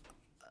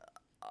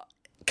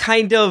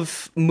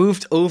of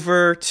moved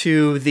over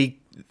to the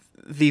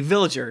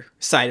villager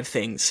side of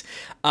things.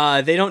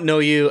 They don't know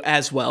you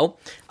as well.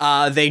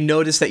 They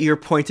notice that you're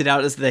pointed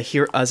out as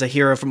as a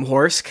hero from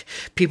Horsk.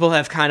 People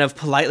have kind of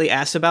politely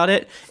asked about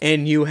it,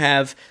 and you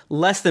have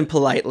less than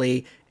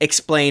politely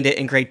explained it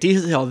in great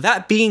detail.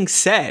 That being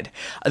said,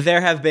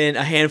 there have been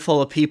a handful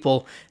of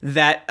people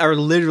that are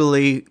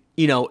literally,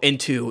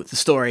 into the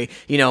story.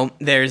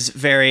 There's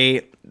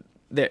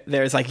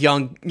like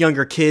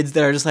younger kids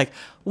that are just like,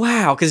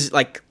 wow, because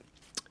like,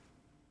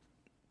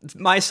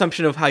 my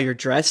assumption of how you're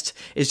dressed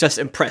is just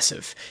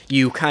impressive.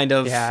 You kind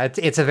of... Yeah,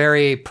 it's a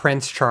very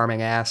Prince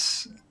Charming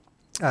ass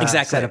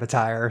set of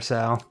attire,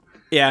 so...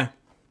 Yeah.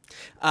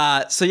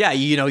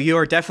 You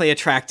are definitely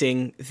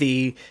attracting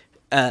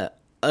a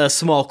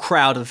small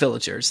crowd of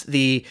villagers.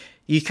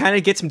 You kind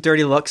of get some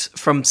dirty looks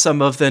from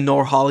some of the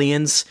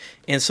Norhallians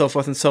and so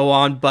forth and so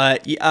on,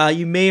 but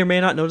you may or may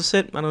not notice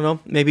it. I don't know.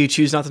 Maybe you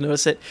choose not to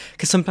notice it,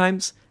 because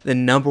sometimes the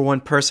number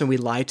one person we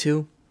lie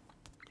to,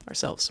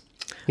 ourselves.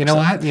 You know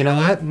what?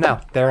 No,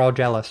 they're all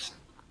jealous.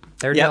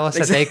 They're jealous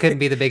that they couldn't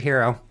be the big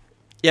hero.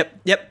 Yep.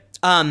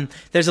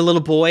 There's a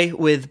little boy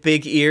with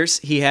big ears.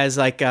 He has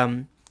like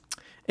an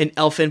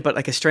elfin, but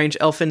like a strange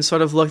elfin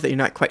sort of look that you're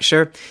not quite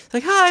sure. It's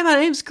like, hi, my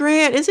name's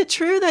Grant. Is it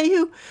true that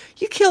you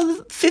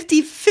killed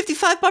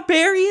 55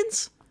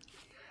 barbarians?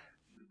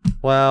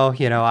 Well,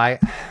 I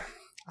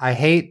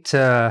hate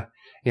to,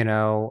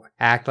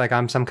 act like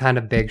I'm some kind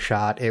of big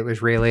shot. It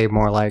was really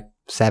more like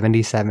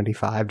 70,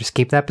 75. Just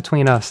keep that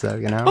between us,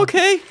 though,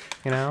 Okay.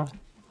 I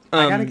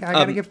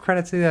gotta give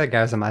credit to the other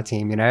guys on my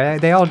team.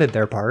 They all did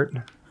their part.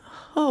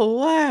 Oh,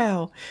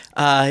 wow.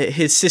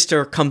 His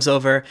sister comes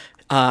over.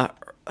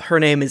 Her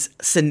name is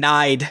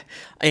Sinaid,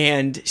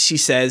 and she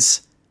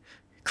says,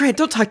 Grant,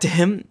 don't talk to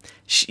him.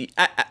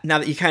 Now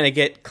that you kind of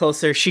get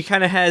closer, she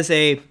kind of has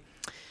a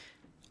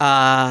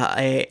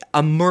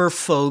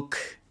merfolk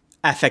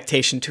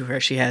affectation to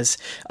her. She has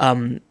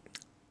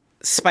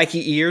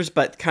spiky ears,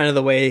 but kind of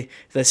the way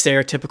the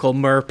stereotypical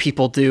mer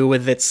people do,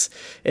 with its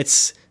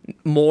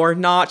more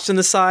notched in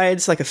the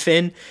sides like a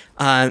fin,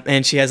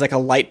 and she has like a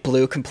light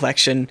blue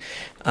complexion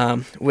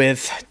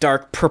with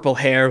dark purple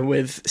hair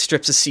with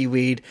strips of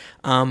seaweed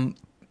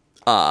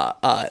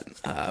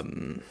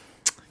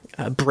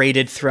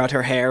braided throughout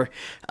her hair.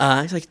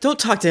 He's like, don't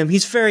talk to him,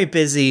 he's very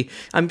busy.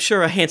 I'm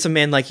sure a handsome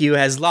man like you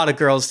has a lot of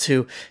girls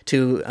to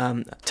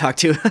talk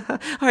to. All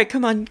right,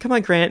 come on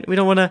Grant, we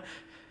don't want to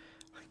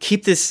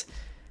keep this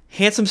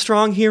handsome,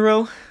 strong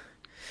hero.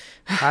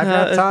 I've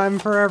got time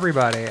for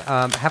everybody.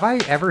 Have I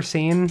ever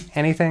seen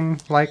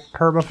anything like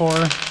her before?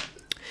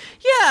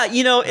 Yeah,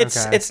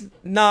 it's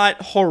not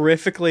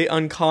horrifically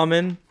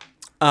uncommon.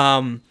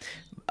 But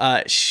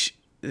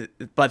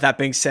that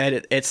being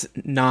said, it's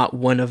not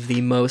one of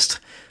the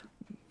most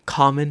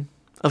common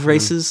of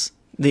races.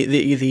 The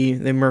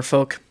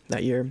merfolk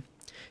that you're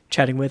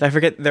chatting with. I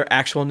forget their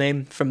actual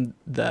name from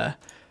the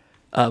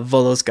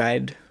Volo's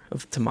Guide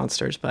to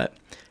Monsters, but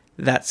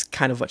that's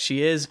kind of what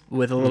she is,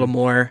 with a little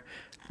more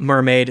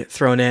mermaid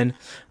thrown in.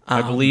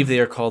 I believe they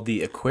are called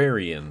the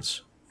Aquarians.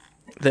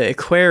 The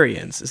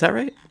Aquarians, is that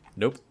right?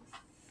 Nope.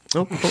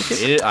 Oh,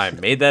 okay. I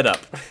made that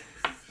up.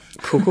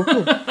 Cool.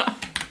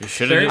 You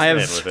should have been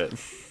with it.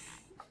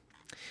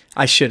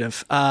 I should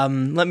have.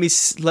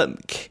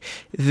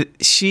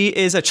 She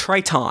is a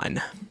Triton.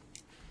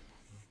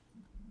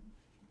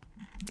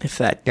 If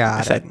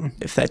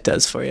that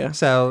does for you.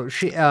 So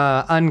she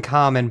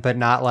uncommon, but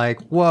not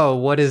like, whoa,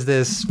 what is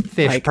this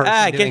fish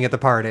person doing at the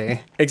party?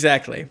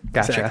 Exactly.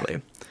 Gotcha.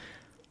 Exactly.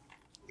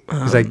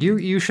 He's like,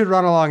 you should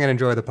run along and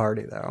enjoy the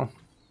party, though.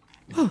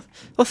 Oh,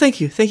 well,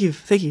 thank you.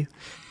 And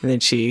then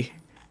she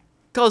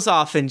goes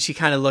off and she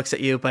kind of looks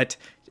at you, but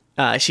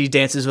she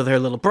dances with her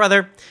little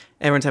brother.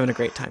 Everyone's having a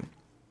great time.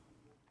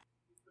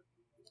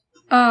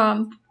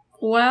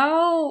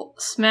 While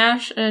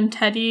Smash and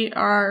Teddy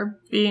are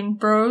being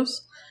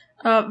bros,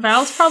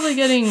 Val's probably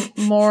getting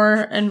more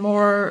and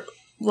more,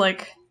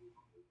 like,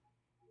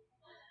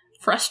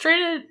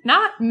 frustrated.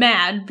 Not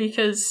mad,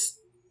 because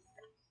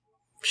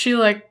she,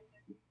 like,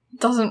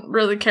 doesn't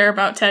really care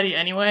about Teddy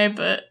anyway,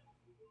 but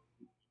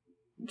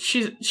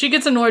she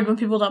gets annoyed when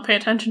people don't pay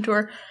attention to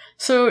her.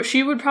 So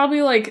she would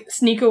probably, like,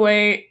 sneak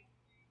away.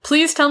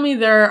 Please tell me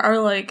there are,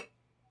 like,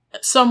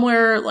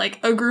 somewhere, like,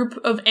 a group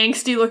of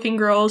angsty-looking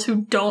girls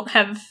who don't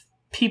have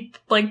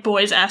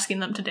boys asking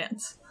them to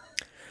dance.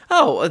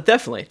 Oh,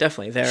 definitely.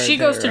 She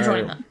goes to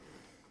join them.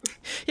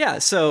 Yeah,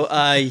 so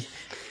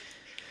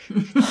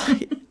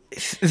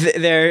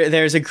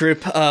there's a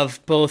group of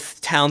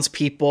both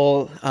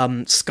townspeople,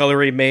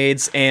 scullery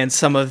maids, and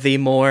some of the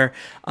more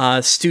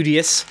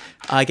studious,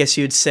 I guess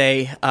you'd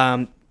say,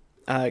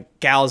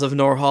 gals of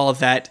Norhall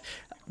that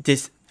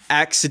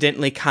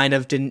accidentally kind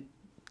of didn't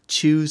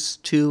choose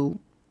to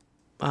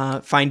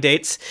find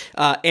dates.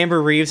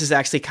 Amber Reeves has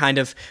actually kind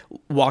of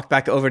walked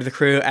back over to the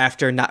crew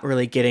after not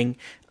really getting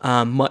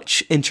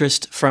much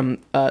interest from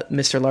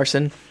Mr.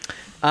 Larson.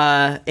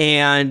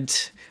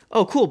 And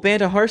oh, cool!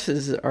 Band of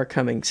Horses are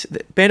coming.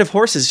 Band of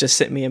Horses just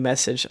sent me a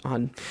message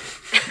on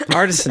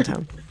Artisan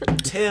Town.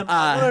 Tim,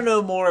 I want to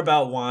know more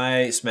about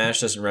why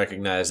Smash doesn't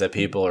recognize that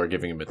people are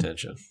giving him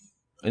attention.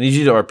 I need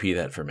you to RP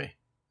that for me.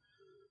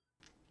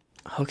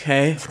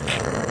 Okay.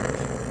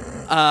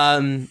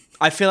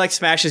 I feel like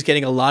Smash is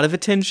getting a lot of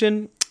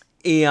attention,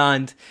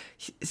 and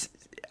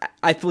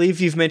I believe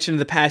you've mentioned in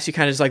the past you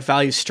kind of just like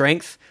value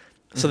strength.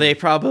 So they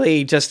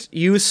probably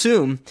you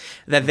assume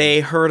that they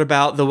heard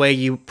about the way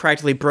you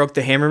practically broke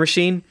the hammer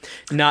machine,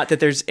 not that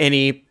there's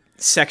any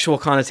sexual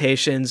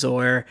connotations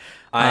or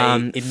I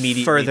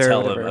immediately further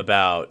tell whatever. him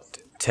about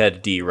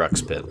Ted D.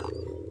 Ruxpin.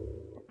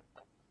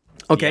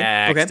 Okay,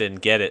 Yeah, okay. Axton,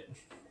 get it.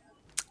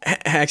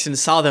 Axton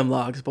saw them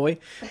logs, boy.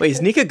 Wait, is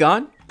Nika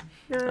gone?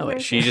 Oh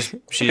wait, She just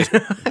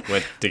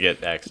went to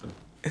get Axton.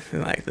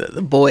 like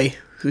the boy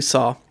who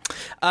saw.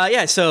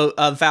 So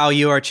Val,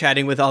 you are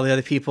chatting with all the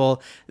other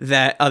people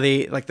that are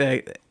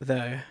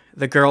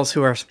the girls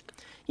who are,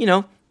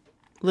 a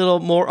little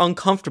more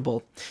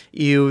uncomfortable.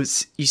 You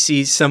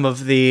see some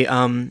of the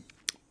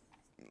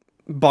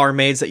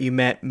barmaids that you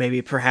met,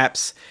 maybe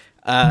perhaps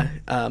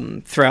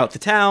throughout the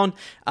town.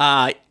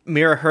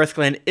 Mira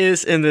Hearthglen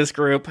is in this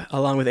group,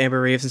 along with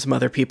Amber Reeves and some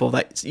other people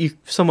that you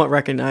somewhat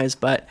recognize,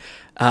 but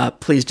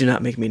please do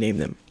not make me name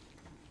them.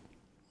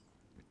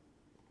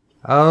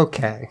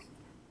 Okay.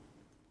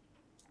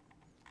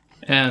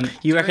 And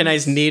You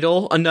recognize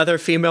Needle, another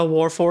female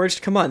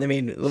warforged? Come on, I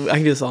mean, I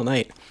can do this all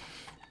night.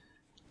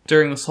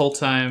 during this whole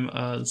time,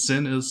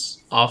 Zin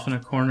is off in a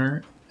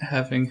corner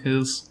having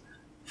his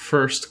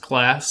first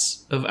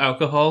glass of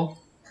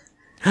alcohol.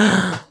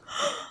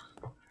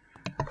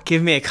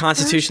 Give me a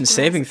Constitution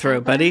saving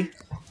throw, buddy.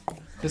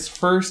 His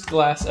first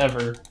glass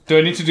ever. Do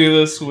I need to do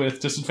this with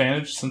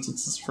disadvantage since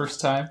it's his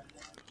first time?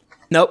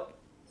 Nope.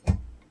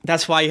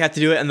 That's why you have to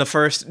do it in the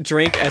first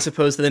drink as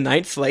opposed to the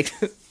ninth. Like,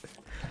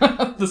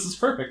 This is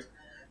perfect.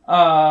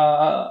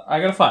 I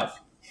got a 5.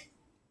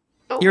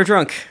 you're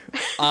drunk.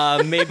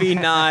 Maybe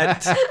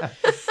not.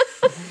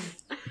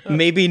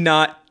 Maybe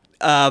not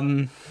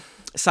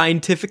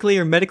scientifically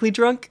or medically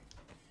drunk,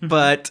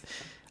 but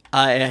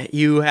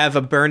you have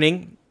a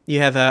burning. You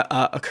have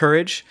a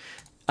courage.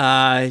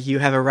 You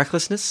have a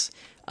recklessness.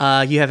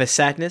 You have a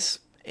sadness.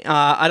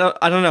 I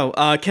don't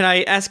know. Can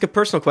I ask a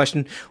personal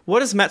question?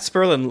 What is Matt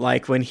Sperlin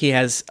like when he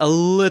has a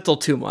little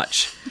too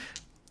much?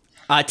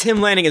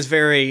 Tim Lanning is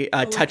very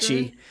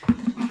touchy.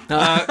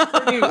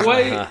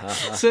 Courtney,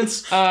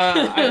 since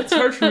it's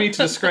hard for me to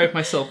describe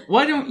myself,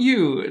 why don't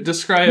you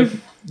describe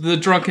the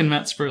drunken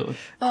Matt Sperlin?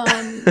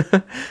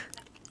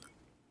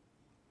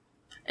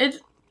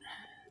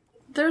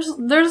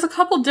 There's a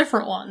couple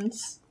different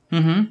ones.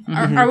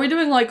 Are we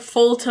doing like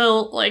full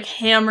tilt, like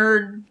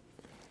hammered?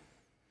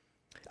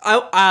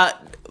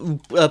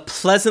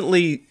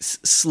 Pleasantly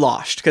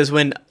sloshed, because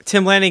when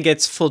Tim Lanning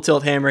gets full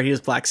tilt hammer, he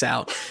just blacks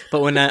out.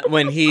 But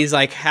when he's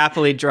like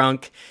happily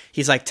drunk,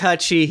 he's like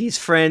touchy, he's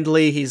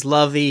friendly, he's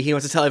lovey, he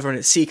wants to tell everyone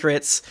his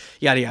secrets,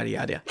 yada yada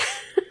yada.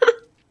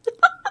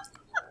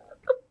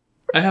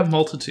 I have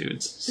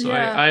multitudes, so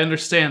Yeah. I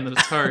understand that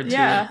it's hard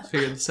Yeah. to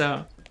figure this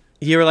out.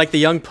 You're like the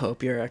young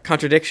pope. You're a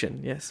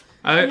contradiction. Yes.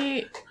 I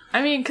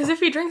mean, because if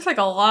he drinks like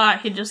a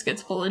lot, he just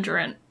gets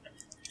belligerent.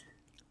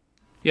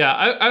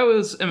 I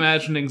was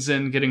imagining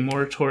Zin getting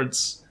more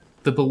towards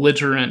the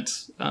belligerent.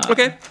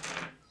 Okay.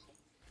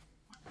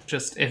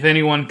 Just if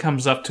anyone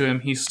comes up to him,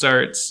 he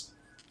starts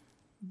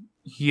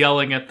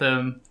yelling at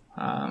them,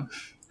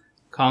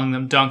 calling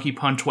them donkey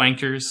punch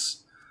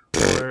wankers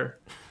or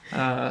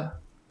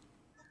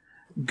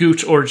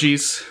gooch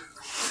orgies.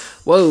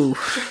 Whoa.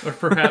 Or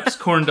perhaps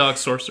corn dog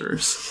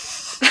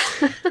sorcerers.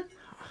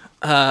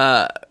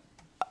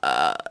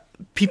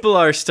 People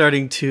are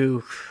starting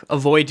to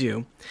avoid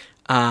you.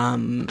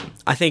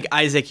 I think,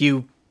 Isaac,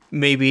 you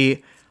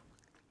maybe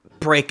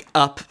break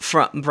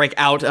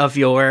out of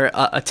your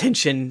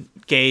attention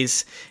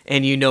gaze,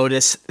 and you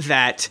notice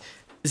that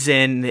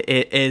Zin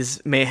is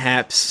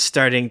mayhaps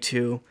starting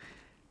to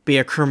be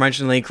a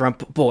curmudgeonly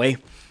grump boy.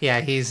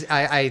 Yeah,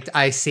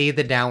 I see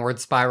the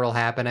downward spiral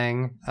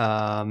happening.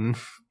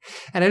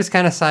 And I just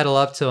kind of sidle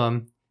up to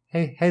him.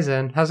 Hey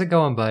Zen, how's it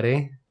going,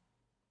 buddy?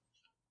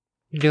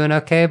 You doing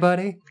okay,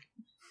 buddy?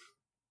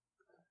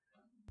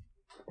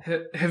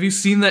 Have you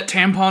seen that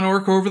tampon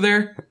orc over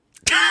there?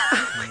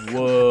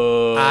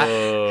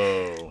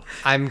 Whoa.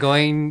 I'm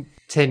going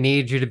to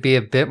need you to be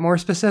a bit more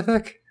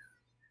specific.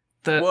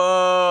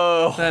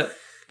 Whoa.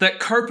 That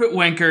carpet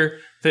wanker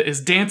that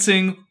is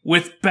dancing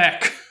with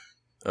Beck.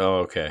 Oh,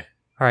 okay.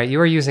 All right, you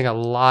were using a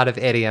lot of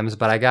idioms,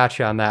 but I got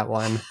you on that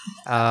one.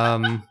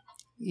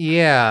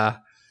 Yeah.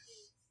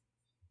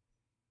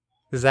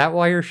 Is that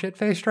why you're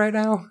shit-faced right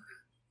now?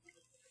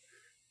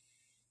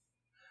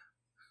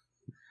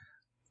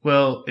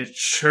 Well, it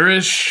sure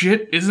as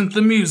shit isn't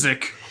the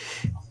music.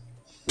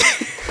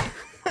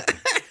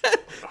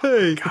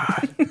 Hey.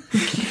 God.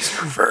 He's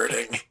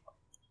perverting.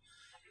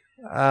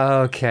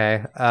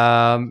 Okay.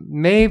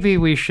 Maybe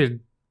we should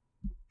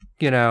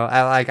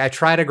I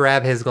try to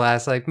grab his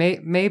glass, like,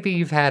 maybe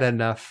you've had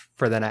enough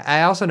for the night.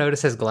 I also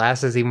notice his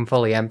glass is even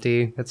fully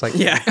empty. It's like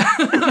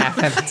half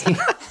empty.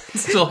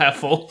 Still half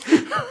full.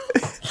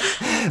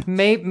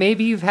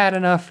 Maybe you've had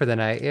enough for the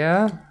night,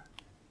 yeah?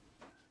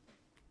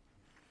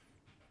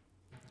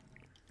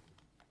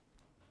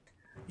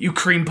 You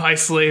cream pie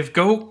slave,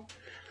 go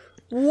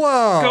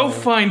Whoa!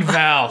 find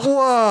Val.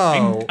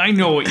 Whoa! I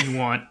know what you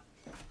want.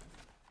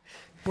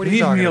 What are you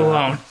Leave talking me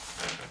about?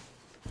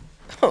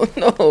 alone. Oh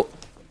no.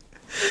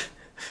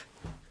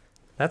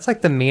 That's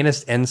like the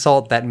meanest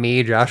insult that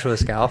me, Joshua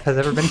Scalf, has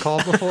ever been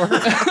called before.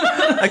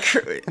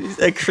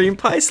 A cream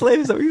pie slave?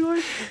 Is that what you are?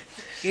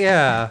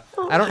 Yeah.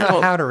 I don't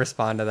know how to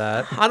respond to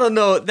that. I don't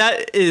know.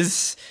 That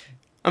is.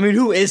 I mean,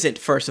 who isn't?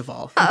 First of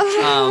all.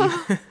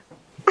 God,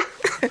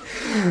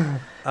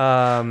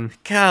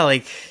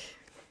 like,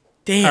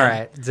 damn. All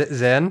right,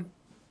 Zen.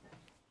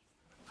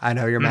 I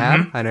know you're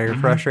mad. I know you're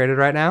frustrated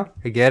right now.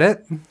 I get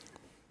it.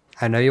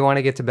 I know you want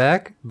to get to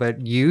Beck,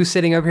 but you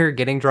sitting up here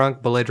getting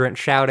drunk, belligerent,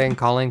 shouting,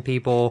 calling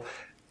people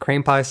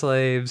cream pie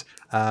slaves,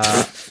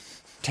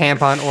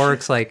 tampon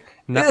orcs, like,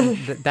 no,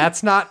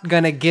 that's not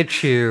gonna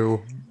get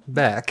you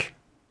Beck.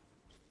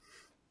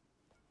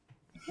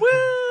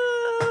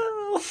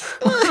 Well.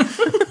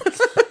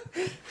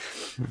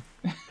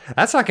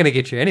 That's not gonna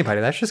get you anybody.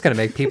 That's just gonna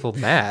make people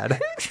mad.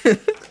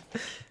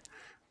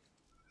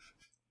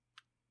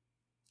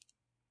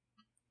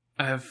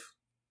 I've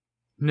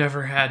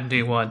never had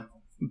anyone.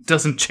 It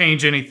doesn't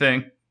change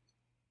anything.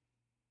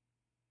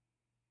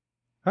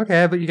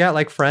 Okay, but you got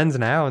like friends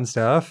now and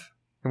stuff.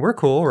 And we're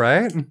cool,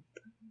 right?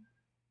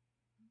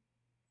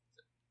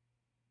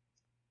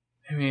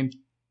 I mean,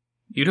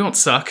 you don't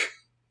suck.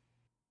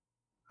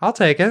 I'll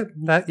take it.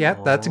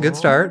 That's a good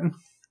start.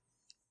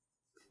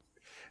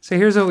 So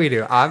here's what we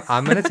do.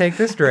 I'm gonna take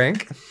this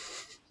drink.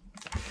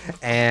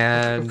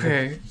 And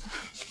Okay.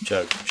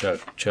 Chug.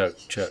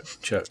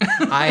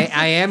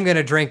 I am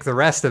gonna drink the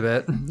rest of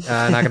it.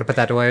 Not gonna put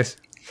that to waste.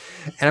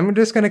 And I'm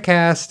just gonna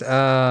cast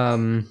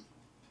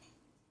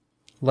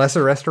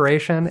Lesser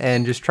Restoration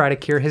and just try to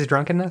cure his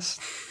drunkenness.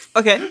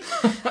 Okay.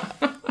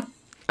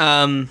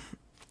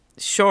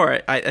 Sure.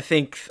 I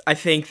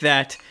think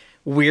that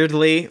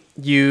weirdly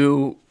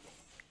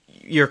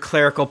your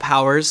clerical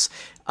powers,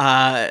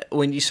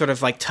 when you sort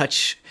of like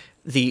touch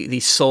the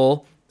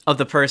soul of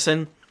the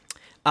person,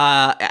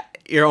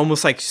 you're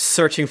almost like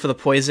searching for the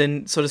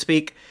poison, so to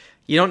speak.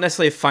 You don't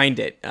necessarily find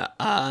it.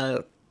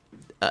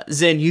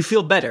 Zen, you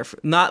feel better.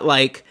 Not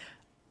like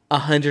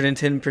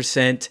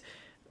 110%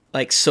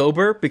 like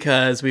sober,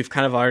 because we've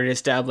kind of already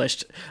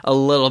established a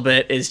little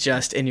bit is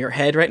just in your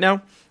head right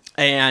now.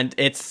 And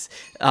it's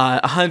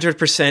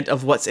 100%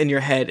 of what's in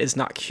your head is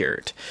not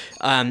cured.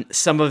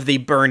 Some of the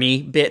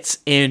burny bits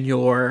in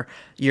your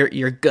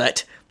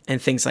gut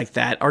and things like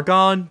that are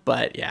gone,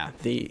 but yeah,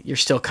 you're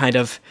still kind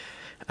of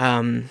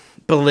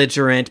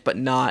belligerent, but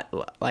not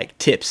like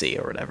tipsy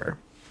or whatever.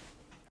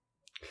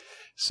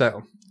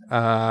 So,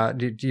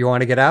 do you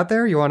want to get out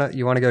there? You want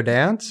to go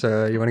dance?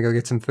 You want to go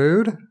get some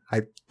food?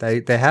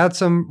 They had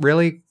some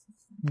really,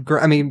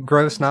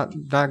 gross, not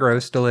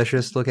gross,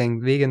 delicious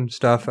looking vegan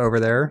stuff over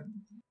there.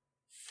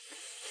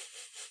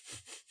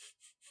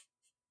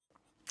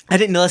 I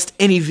didn't list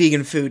any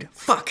vegan food.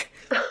 Fuck.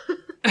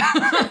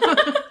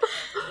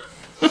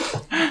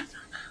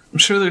 I'm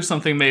sure there's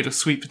something made of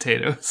sweet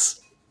potatoes.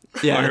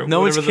 Yeah, Or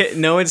no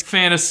whatever one's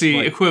fantasy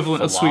Like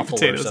equivalent of sweet falafel or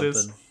potatoes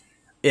is. something.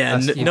 Yeah,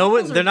 no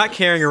one. They're not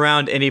carrying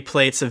around any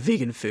plates of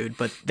vegan food,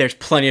 but there's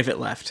plenty of it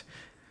left.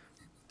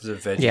 It's a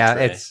veggie Yeah,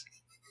 tray. it's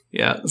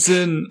Yeah,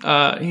 Zin,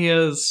 he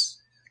has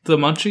the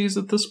munchies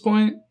at this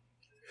point.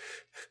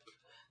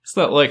 It's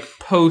that, like,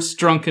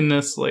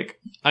 post-drunkenness, like,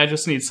 I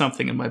just need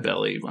something in my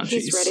belly munchies.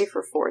 He's ready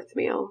for fourth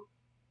meal.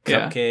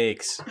 Yeah.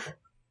 Cupcakes.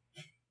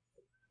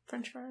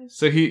 French fries.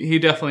 So he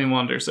definitely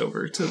wanders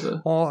over to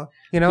the, well,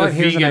 you know the what?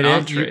 Here's an vegan idea.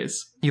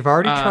 entrees. You've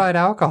already tried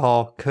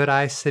alcohol. Could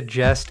I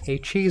suggest a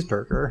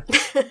cheeseburger?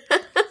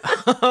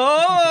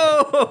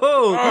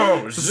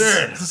 Oh,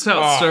 Zin. This is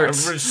how it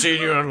starts. I've been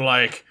seeing you in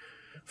like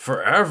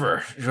forever.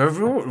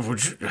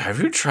 Have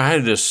you tried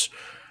this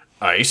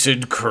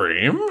iced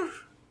cream?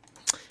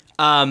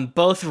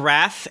 Both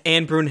Wrath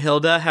and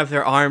Brunhilde have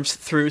their arms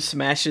through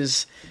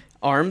Smash's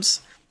arms.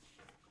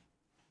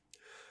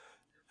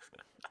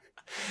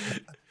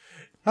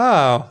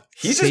 Oh,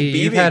 He's see, just you've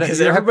beaming had a- because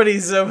you're ha-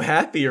 everybody's so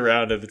happy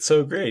around him. It's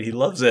so great. He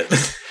loves it.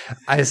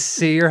 I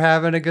see you're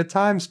having a good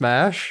time,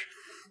 Smash.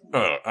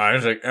 I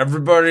think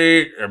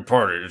everybody in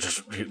party is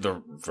just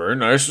they're very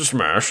nice to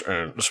Smash,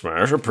 and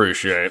Smash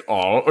appreciate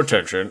all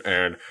attention,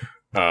 and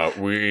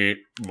we eat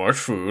much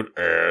food,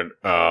 and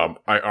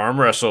I arm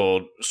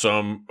wrestled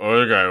some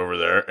other guy over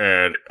there,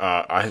 and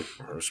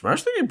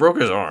Smash think he broke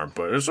his arm,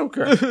 but it's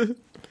okay.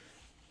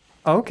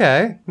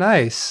 Okay,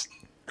 nice.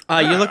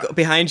 You look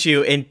behind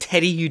you, and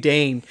Teddy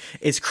Udane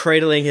is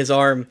cradling his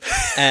arm,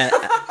 and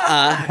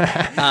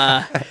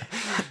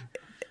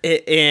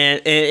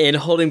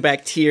holding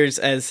back tears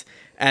as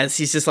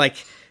he's just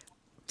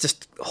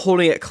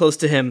holding it close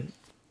to him.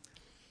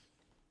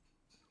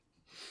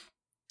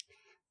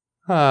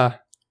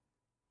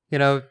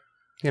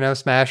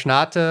 Smash,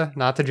 not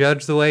to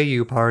judge the way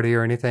you party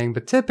or anything,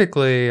 but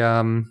typically,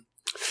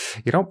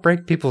 you don't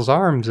break people's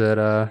arms at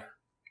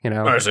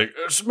Isaac,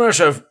 Smash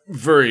have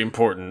very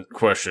important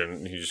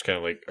question. He just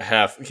kind of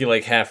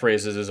half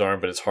raises his arm,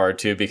 but it's hard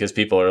to because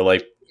people are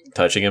like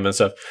touching him and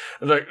stuff.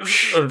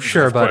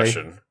 Sure, buddy.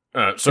 Question.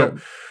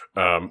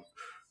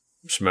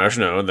 Smash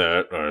know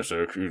that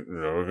Isaac, you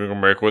can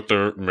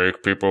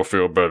make people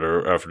feel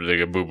better after they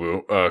get boo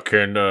boo.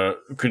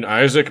 Can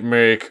Isaac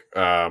make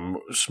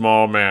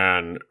small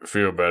man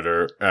feel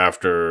better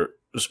after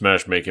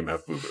Smash make him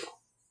have boo boo?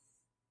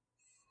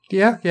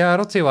 Yeah, I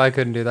don't see why I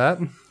couldn't do that.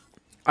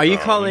 Are you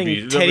calling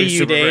Teddy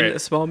Udane a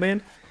small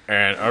man?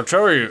 And I'll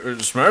tell you,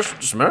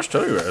 Smash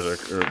tell you,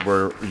 Isaac,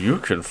 where you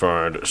can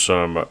find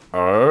some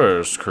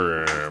ice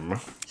cream.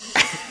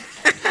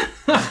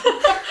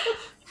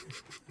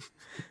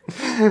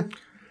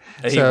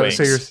 And he winks.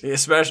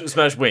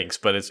 Smash winks,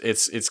 but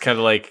it's kind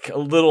of like a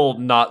little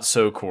not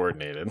so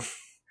coordinated.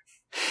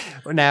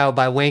 Now,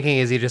 by winking,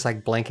 is he just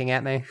like blinking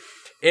at me?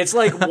 It's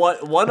like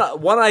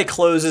one eye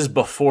closes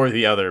before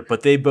the other,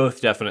 but they both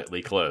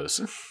definitely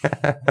close.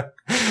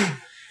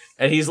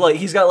 And he's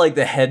got like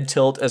the head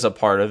tilt as a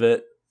part of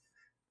it.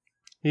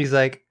 He's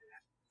like,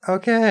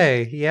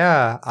 okay,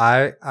 yeah,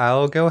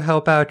 I'll go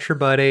help out your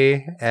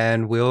buddy,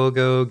 and we'll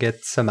go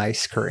get some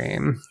ice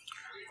cream.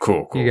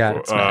 Cool. You got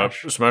it,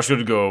 Smash. Smash going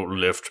to go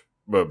lift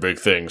big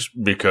things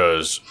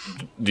because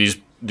these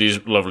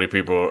lovely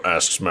people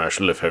ask Smash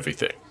to lift heavy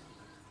thing.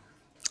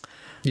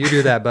 You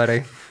do that,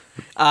 buddy.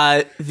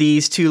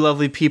 These two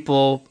lovely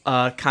people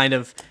kind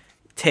of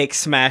take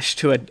Smash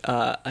to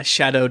a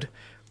shadowed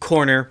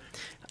corner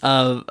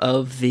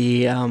of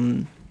the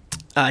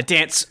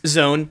dance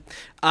zone.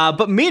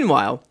 But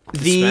meanwhile,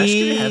 Smash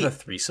gonna have a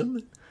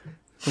threesome?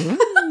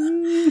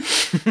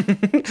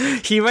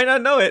 He might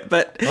not know it,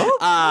 but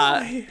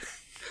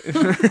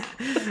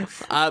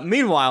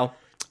meanwhile,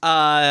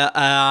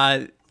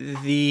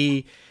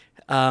 the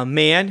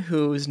man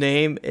whose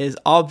name is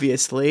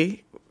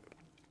obviously,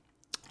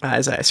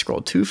 as I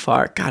scrolled too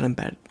far, God, I'm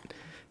bad.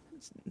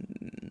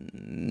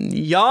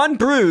 Jan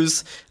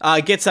Bruce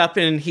gets up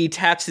and he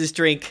taps his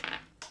drink.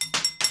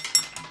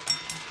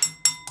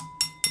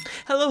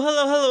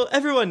 Hello,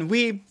 everyone.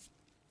 We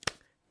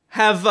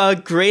have a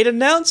great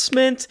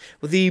announcement.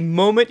 The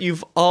moment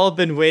you've all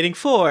been waiting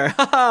for.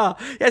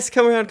 Yes,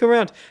 come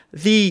around.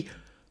 The,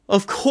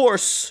 of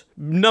course,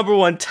 number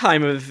one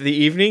time of the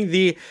evening.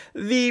 The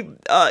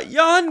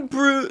Jan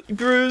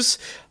Bruce,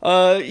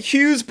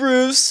 Hughes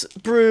Bruce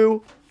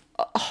Brew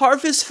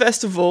Harvest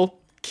Festival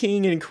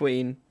King and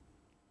Queen.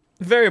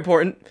 Very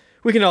important.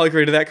 We can all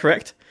agree to that,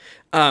 correct?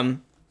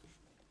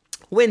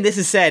 When this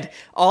is said,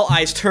 all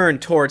eyes turn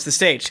towards the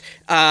stage.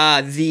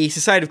 The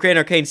Society of Grand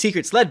Arcane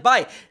Secrets, led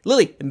by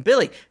Lily and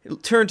Billy,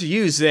 turn to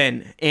you,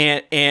 Zen,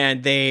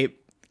 and they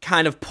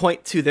kind of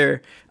point to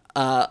their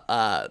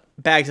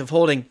bags of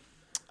holding.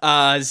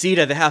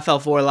 Zeta, the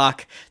half-elf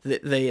warlock,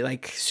 the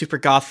like super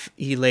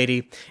goth-y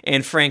lady,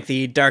 and Frank,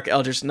 the Dark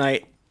Eldritch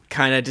Knight,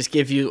 kind of just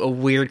give you a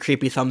weird,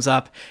 creepy thumbs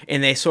up,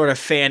 and they sort of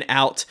fan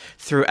out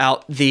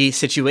throughout the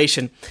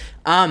situation.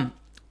 A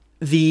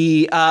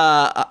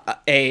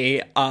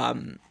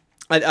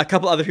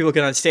couple other people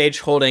get on stage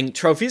holding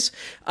trophies.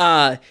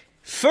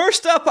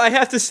 First up, I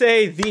have to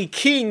say, the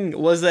king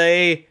was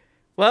it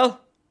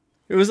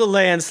was a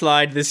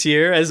landslide this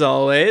year, as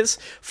always.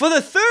 For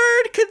the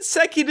third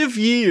consecutive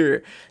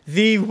year,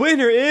 the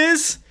winner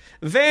is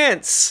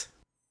Vance.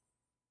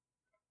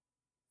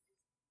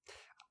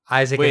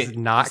 Isaac is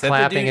not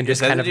clapping and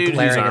just kind of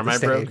glaring at the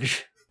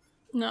stage.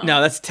 No,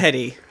 that's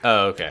Teddy.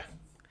 Oh, okay.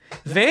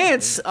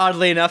 Vance,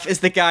 oddly enough, is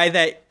the guy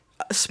that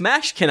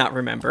Smash cannot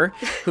remember,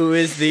 who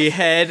is the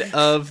head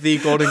of the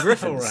Golden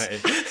Griffins.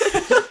 Right.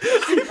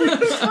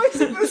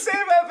 In the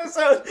same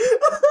episode.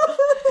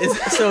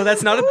 So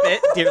that's not a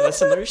bit, dear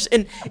listeners.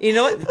 And you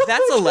know what?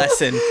 That's a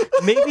lesson.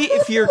 Maybe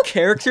if your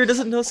character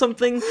doesn't know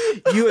something,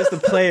 you as the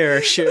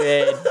player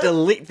should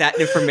delete that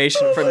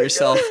information from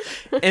yourself.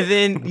 And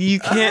then you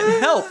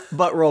can't help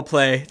but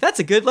roleplay. That's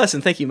a good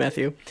lesson. Thank you,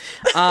 Matthew.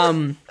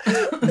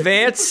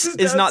 Vance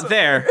is not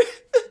there.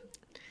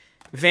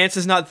 Vance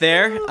is not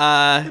there.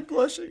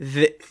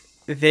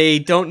 They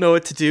don't know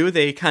what to do.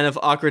 They kind of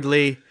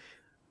awkwardly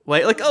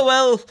wait, like, oh,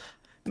 well,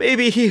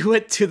 maybe he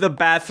went to the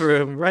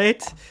bathroom,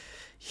 right?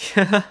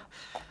 Yeah.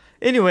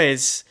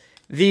 Anyways,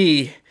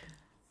 the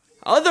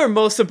other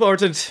most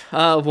important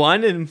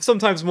one, and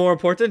sometimes more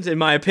important in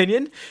my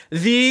opinion,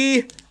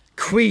 the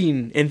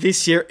Queen. And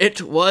this year,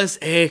 it was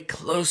a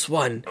close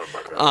one.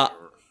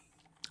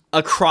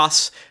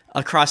 Across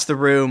the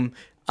room,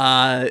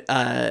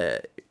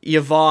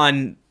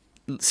 Yvonne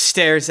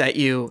stares at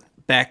you,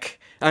 Beck.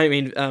 I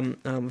mean,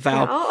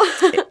 Val.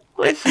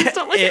 Please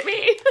don't look at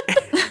me.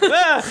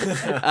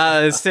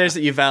 Stares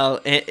at you, Val.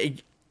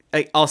 And,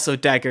 also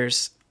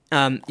daggers.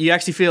 You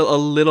actually feel a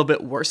little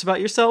bit worse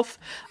about yourself,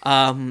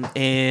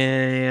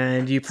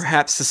 and you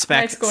perhaps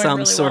suspect some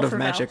really sort well of for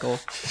magical.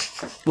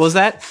 What was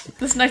that?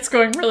 This night's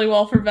going really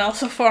well for Val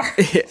so far.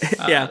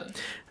 Yeah.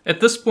 At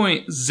this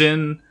point,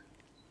 Zin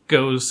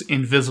goes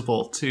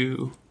invisible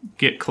to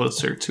get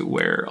closer to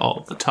where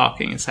all the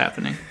talking is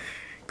happening.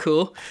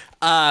 Cool.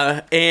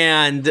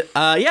 Then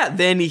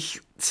he,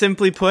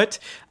 simply put,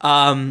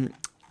 the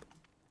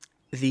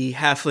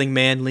halfling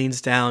man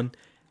leans down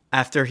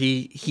after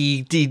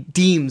he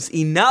deems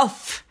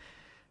enough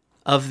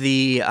of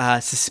the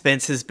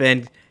suspense has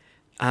been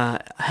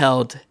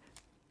held.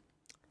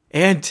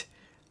 And,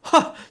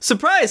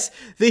 surprise!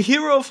 The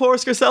hero of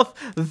Horsk herself,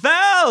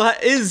 Val,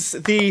 is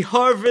the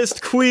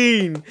Harvest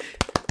Queen!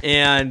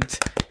 And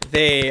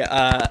they,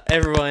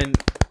 everyone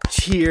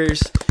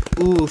cheers.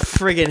 Ooh,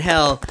 friggin'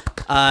 hell.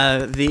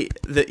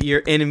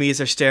 Your enemies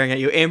are staring at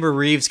you. Amber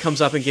Reeves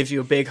comes up and gives you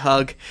a big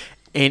hug.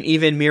 And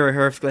even Mira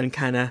Herfglin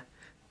kind of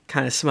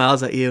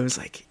smiles at you and is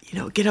like,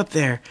 get up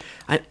there.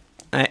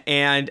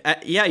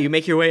 You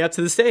make your way up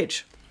to the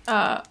stage.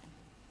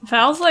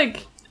 Val's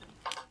like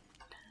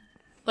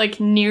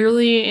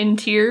nearly in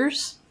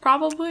tears,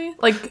 probably.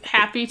 Like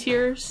happy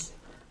tears.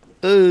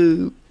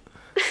 Ooh.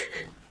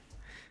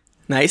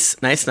 Nice.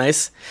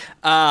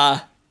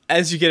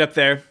 As you get up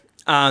there,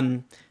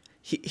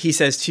 he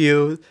says to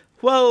you,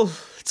 well,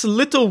 it's a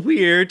little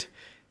weird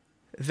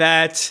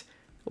that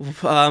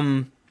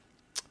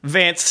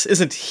Vance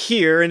isn't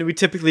here, and we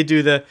typically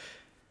do the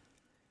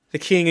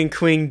king and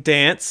queen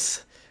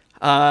dance.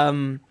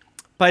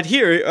 But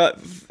here,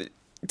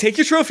 take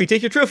your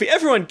trophy.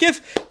 Everyone,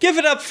 give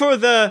it up for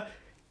the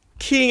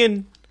king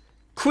and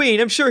queen.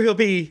 I'm sure he'll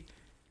be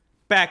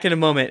back in a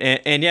moment.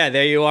 And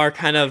there you are,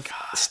 kind of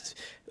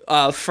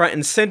front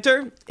and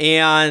center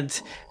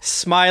and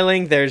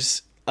smiling.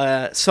 There's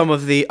some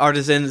of the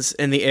artisans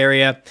in the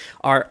area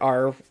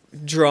are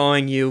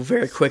drawing you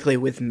very quickly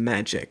with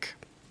magic.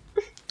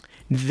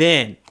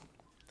 Then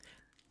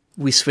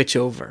we switch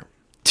over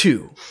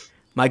to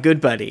my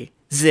good buddy,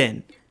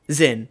 Zin.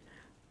 Zin,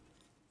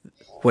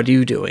 what are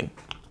you doing?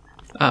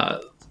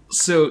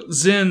 So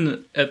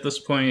Zin, at this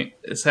point,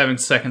 is having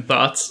second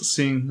thoughts,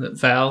 seeing that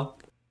Val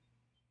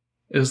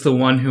is the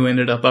one who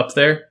ended up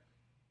there.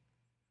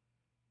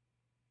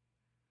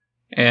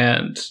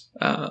 And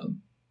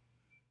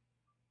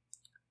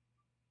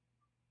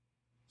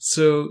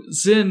so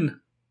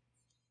Zin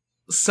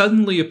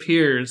suddenly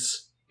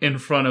appears in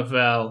front of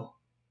Val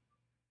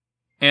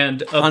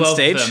and above on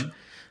stage? them.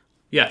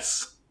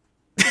 Yes.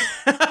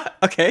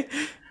 Okay.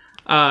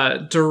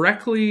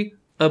 Directly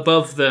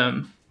above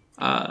them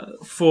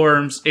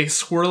forms a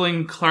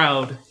swirling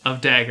cloud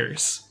of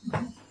daggers.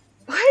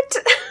 What?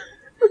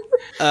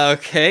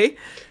 Okay.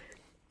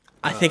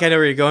 I think I know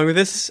where you're going with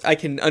this. I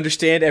can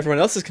understand everyone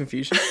else's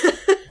confusion.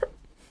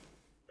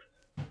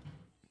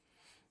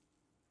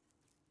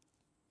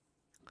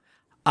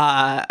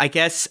 I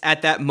guess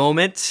at that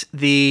moment,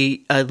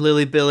 the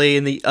Lily Billy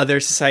and the other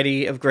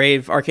Society of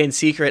Grave Arcane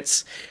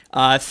Secrets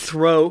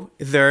throw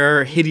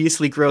their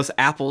hideously gross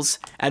apples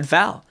at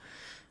Val.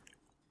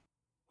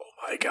 Oh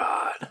my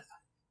god.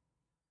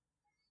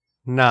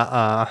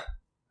 Nuh-uh.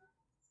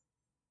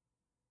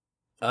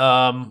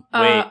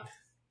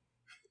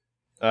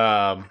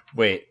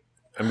 Wait.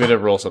 I'm gonna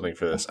roll something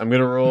for this. I'm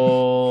gonna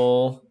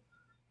roll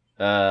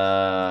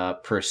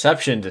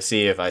perception to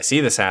see if I see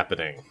this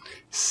happening.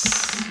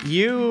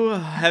 You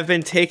have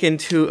been taken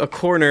to a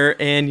corner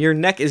and your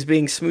neck is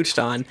being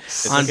smooched on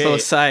okay.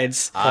 both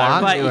sides.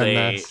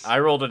 I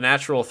rolled a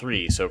natural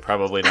 3, so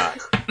probably not.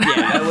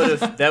 Yeah,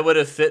 that would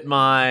have fit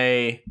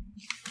my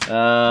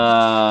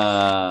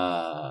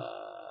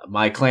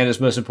my clan is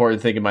most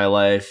important thing in my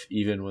life,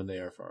 even when they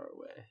are far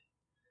away.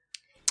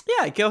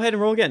 Yeah, go ahead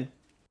and roll again.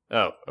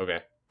 Oh, okay.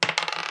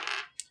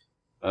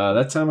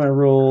 That time I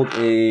rolled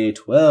a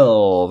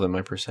 12, and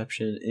my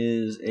perception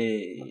is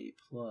a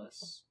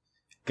plus.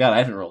 God, I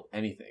haven't rolled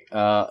anything.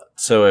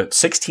 So it's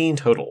 16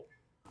 total.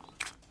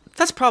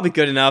 That's probably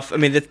good enough. I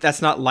mean,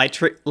 that's not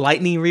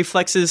lightning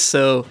reflexes,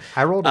 so...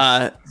 I rolled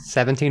a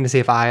 17 to see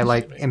if I,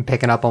 am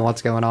picking up on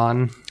what's going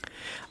on.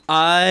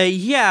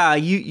 Yeah,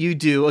 you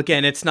do.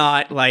 Again, it's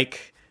not,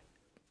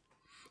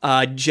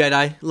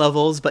 Jedi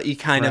levels, but you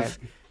kind of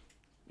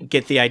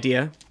get the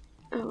idea.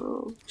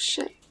 Oh,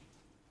 shit.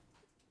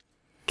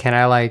 Can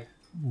I,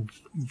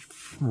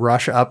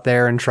 rush up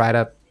there and try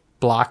to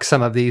block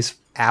some of these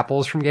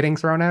apples from getting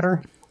thrown at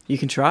her? You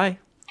can try.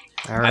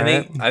 All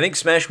right. I think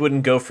Smash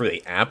wouldn't go for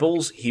the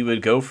apples. He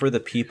would go for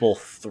the people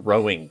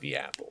throwing the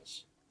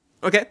apples.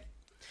 Okay.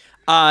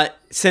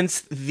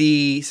 Since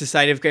the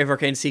Society of Grave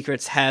Arcane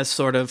Secrets has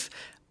sort of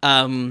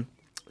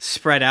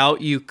spread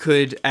out, you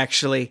could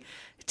actually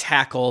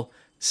tackle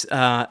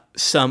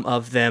some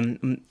of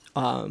them.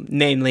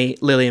 Namely,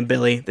 Lily and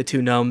Billy, the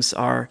two gnomes,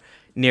 are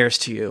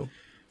nearest to you.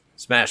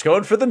 Smash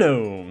going for the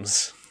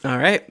gnomes. All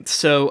right.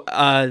 So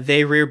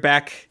they rear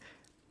back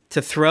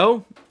to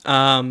throw.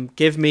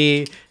 Give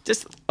me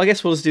just, I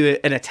guess we'll just do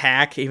an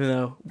attack, even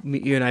though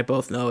you and I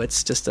both know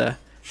it's just a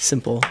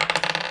simple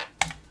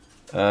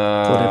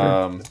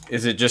whatever.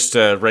 Is it just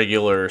a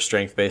regular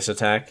strength-based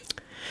attack?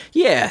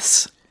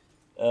 Yes.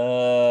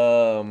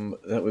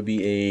 That would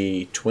be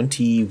a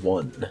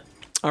 21.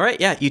 All right,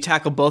 yeah, you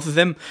tackle both of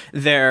them.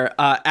 Their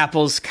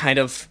apples kind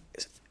of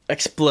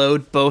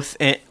explode both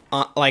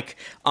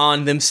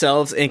on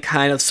themselves and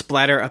kind of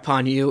splatter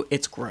upon you.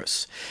 It's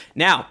gross.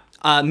 Now,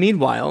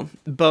 meanwhile,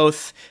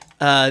 both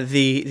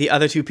the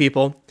other two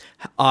people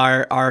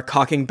are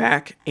cocking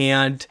back,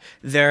 and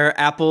their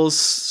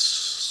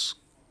apples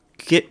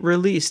get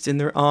released, and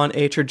they're on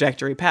a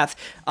trajectory path.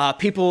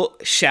 People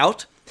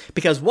shout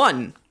because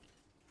one,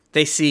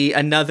 they see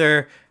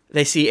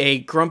a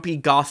grumpy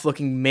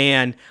goth-looking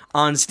man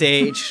on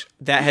stage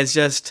that has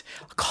just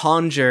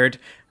conjured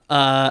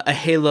a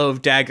halo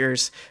of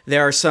daggers.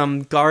 There are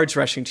some guards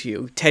rushing to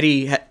you.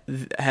 Teddy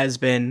has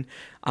been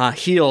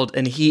healed,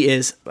 and he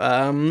is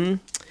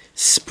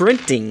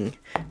sprinting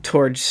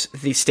towards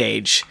the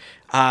stage.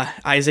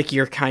 Isaac,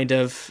 you're kind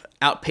of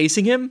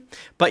outpacing him,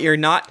 but you're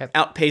not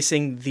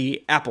outpacing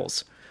the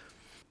apples.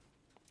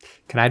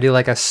 Can I do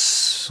like a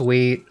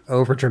sweet,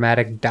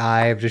 overdramatic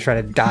dive, just try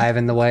to dive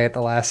in the way at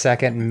the last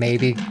second and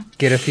maybe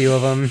get a few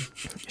of them?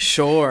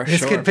 Sure,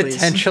 This could please.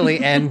 potentially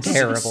end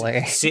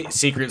terribly.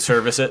 Secret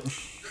Service it.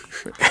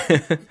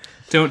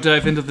 Don't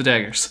dive into the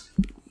daggers.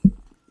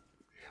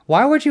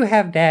 Why would you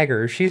have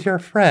daggers? She's your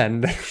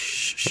friend.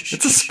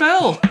 It's a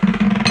spell.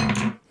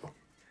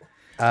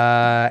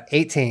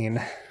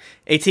 18.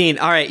 18.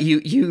 All right,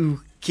 you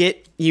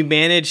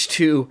manage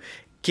to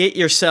get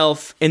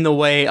yourself in the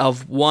way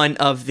of one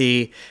of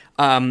the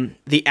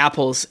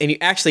apples, and you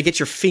actually get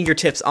your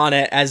fingertips on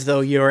it as though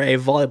you're a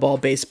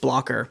volleyball-based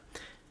blocker.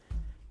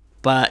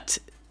 But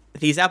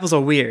these apples are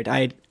weird.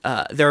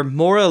 They're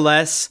more or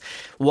less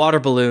water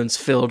balloons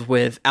filled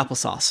with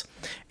applesauce.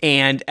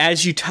 And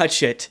as you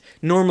touch it,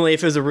 normally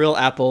if it was a real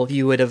apple,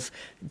 you would have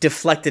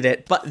deflected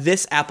it. But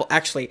this apple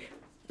actually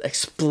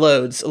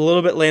explodes. A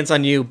little bit lands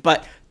on you,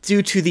 but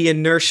due to the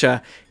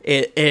inertia,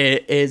 it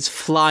is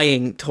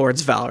flying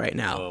towards Val right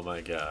now. Oh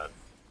my god.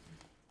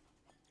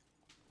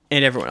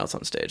 And everyone else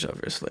on stage,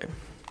 obviously.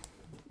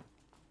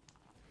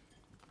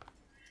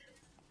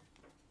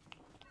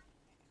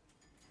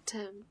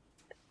 Tim.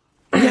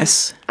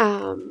 Yes.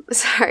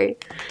 Sorry.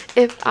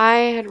 If I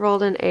had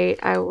rolled an 8,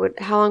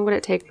 how long would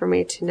it take for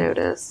me to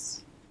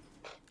notice?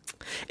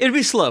 It would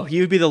be slow.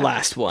 You would be the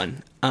last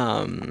one.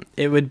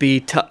 It would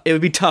be tough. It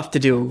would be tough to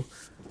do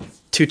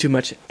too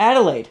much.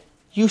 Adelaide,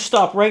 you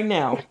stop right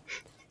now.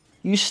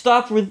 You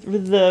stop with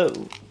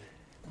the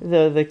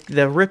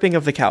ripping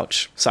of the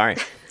couch. Sorry.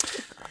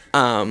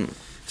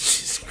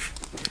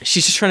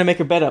 She's just trying to make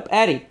her bed up.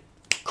 Addie,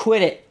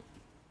 quit it.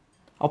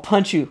 I'll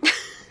punch you.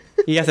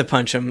 You have to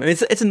punch him.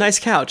 It's a nice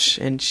couch,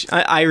 and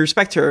I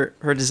respect her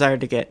desire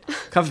to get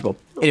comfortable.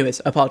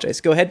 Anyways, I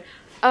apologize. Go ahead.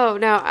 Oh,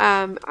 no,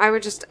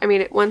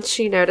 once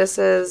she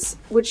notices,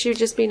 would she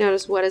just be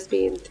noticed what is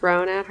being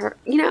thrown at her?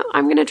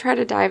 I'm going to try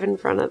to dive in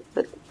front of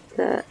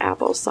the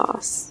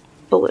applesauce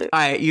balloon.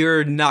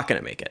 You're not going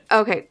to make it.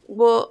 Okay,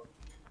 well...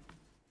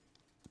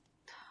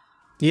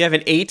 You have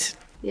an 8.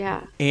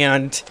 Yeah.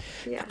 And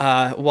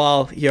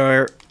while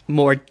you're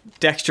more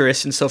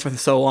dexterous and so forth and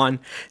so on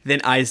than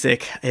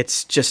Isaac,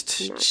 it's just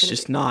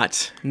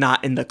not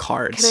in the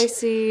cards. Can I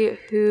see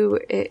who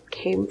it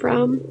came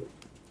from?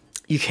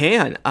 You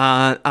can.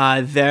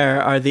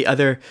 There are the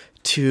other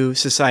two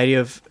Society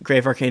of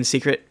Grave Arcane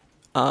Secret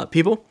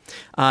people.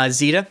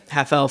 Zeta,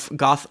 half-elf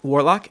goth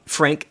warlock.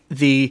 Frank,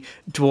 the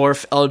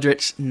dwarf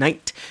eldritch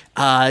knight.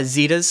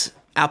 Zeta's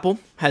apple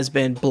has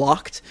been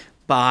blocked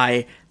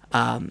by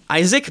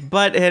Isaac,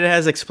 but it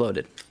has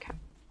exploded. Okay.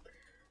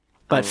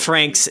 But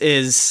Frank's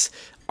is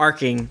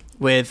arcing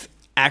with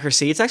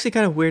accuracy. It's actually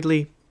kind of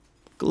weirdly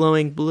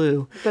glowing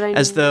blue,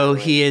 as though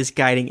he is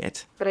guiding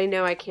it. But I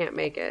know I can't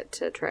make it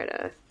to try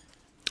to...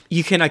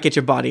 You cannot get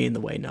your body in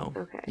the way, no.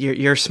 Okay.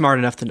 You're smart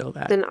enough to know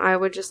that. Then I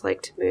would just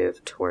like to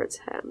move towards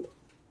him.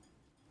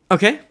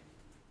 Okay.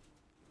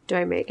 Do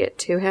I make it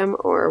to him,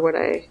 or would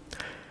I...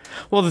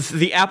 Well,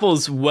 the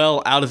apple's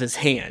well out of his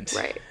hand.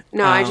 Right.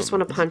 No, I just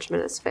want to punch him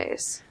in his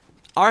face.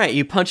 All right,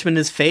 you punch him in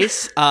his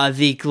face.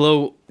 The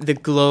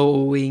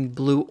glowing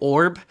blue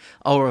orb,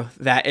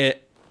 that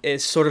it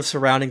is sort of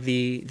surrounding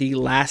the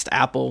last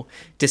apple,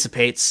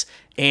 dissipates,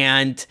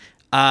 and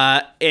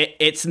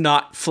it's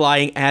not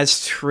flying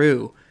as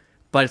true,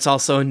 but it's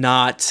also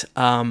not,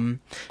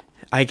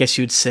 I guess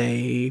you'd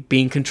say,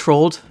 being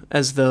controlled,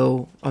 as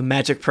though a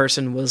magic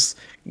person was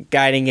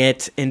guiding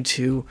it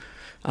into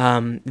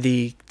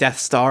the Death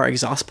Star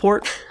exhaust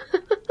port.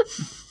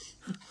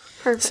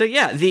 Perfect. So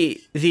yeah, the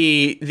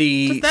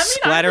Does that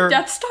splatter. mean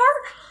I'm the Death Star?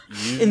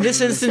 In this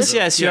instance,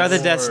 yes, you are the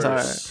Death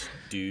Star.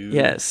 Dude.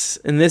 Yes,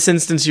 in this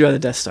instance, you are the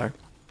Death Star.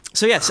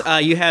 So yes,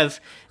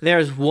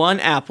 there's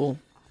one apple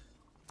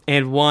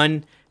and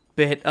one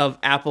bit of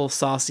apple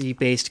saucy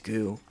based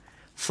goo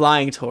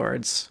flying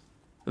towards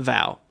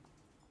Val.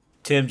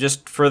 Tim,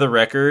 just for the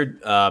record,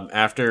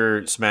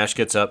 after Smash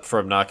gets up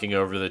from knocking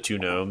over the two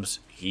gnomes,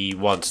 he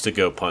wants to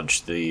go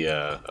punch the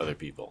other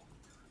people.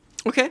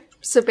 Okay.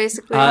 So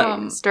basically,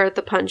 start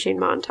the punching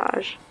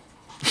montage.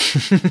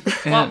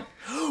 Well,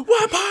 go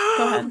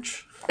ahead.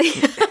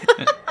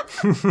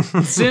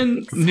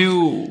 Zin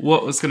knew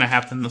what was going to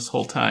happen this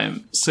whole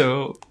time,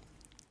 so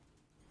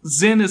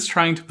Zin is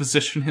trying to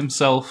position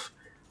himself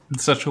in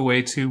such a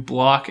way to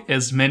block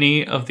as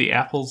many of the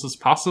apples as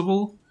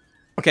possible,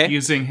 Okay.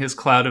 using his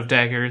cloud of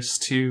daggers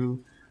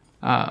to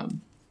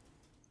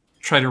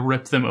try to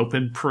rip them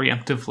open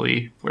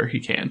preemptively where he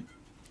can.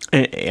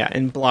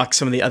 And block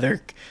some of the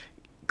other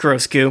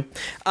gross goo.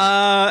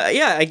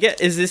 Yeah, I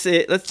get. Is this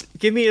it? Let's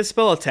give me a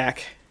spell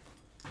attack.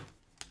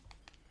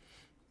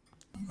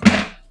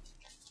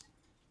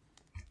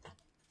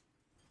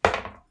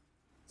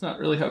 It's not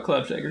really how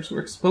cloud daggers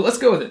works, but let's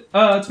go with it.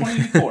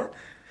 24.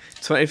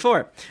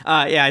 24.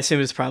 Yeah, I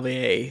assume it's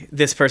probably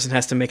this person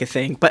has to make a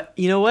thing. But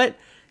you know what?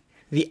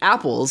 The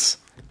apples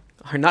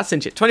are not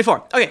sentient.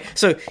 24. Okay,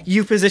 so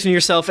you position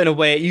yourself in a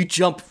way, you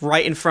jump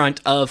right in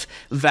front of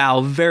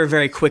Val very,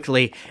 very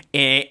quickly,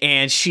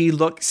 and she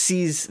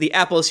sees the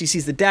apples, she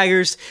sees the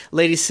daggers.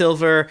 Lady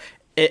Silver,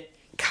 it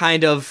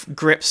kind of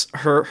grips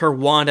her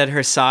wand at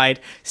her side,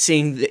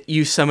 seeing that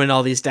you summon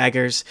all these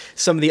daggers.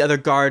 Some of the other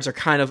guards are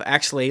kind of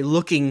actually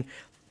looking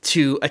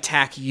to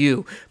attack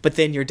you, but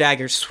then your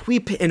daggers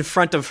sweep in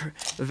front of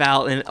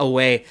Val and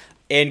away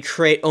and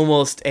create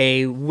almost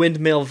a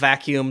windmill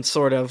vacuum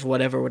sort of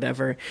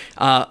whatever,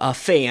 a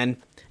fan,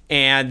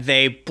 and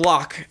they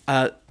block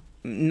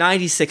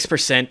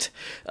 96%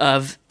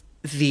 of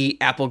the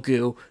apple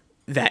goo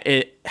that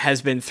it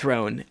has been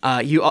thrown.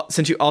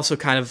 Since you also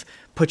kind of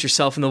put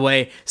yourself in the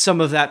way, some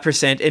of that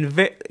percent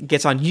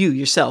gets on you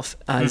yourself,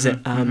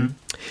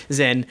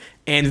 Zen,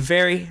 and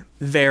very,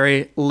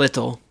 very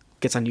little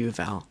gets on you,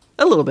 Val.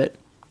 A little bit,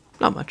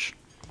 not much.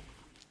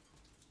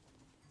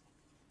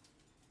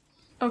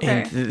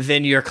 Okay. And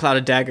then your cloud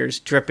of daggers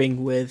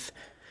dripping with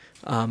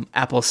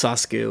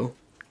applesauce goo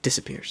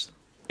disappears.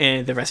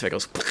 And the rest of it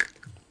goes...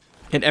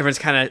 And everyone's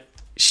kind of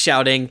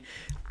shouting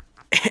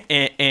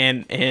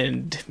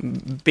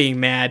and being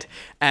mad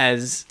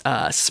as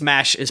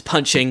Smash is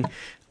punching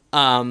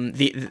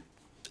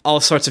all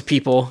sorts of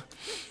people.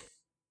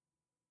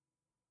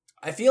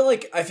 I feel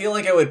like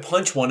I would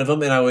punch one of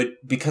them, and I would,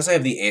 because I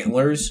have the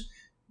antlers,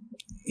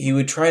 he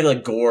would try to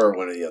gore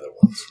one of the other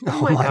ones.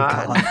 Oh my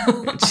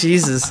god.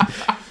 Jesus.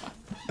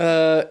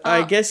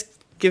 I guess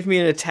give me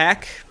an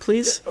attack,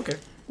 please. Okay.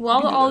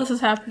 While all this is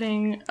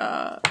happening,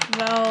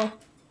 Val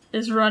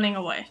is running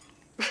away.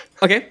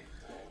 Okay.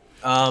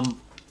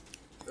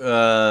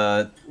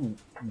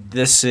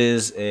 This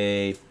is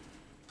a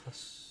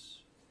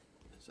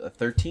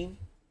 13.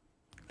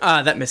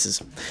 That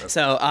misses.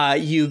 So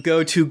you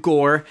go to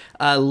gore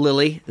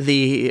Lily,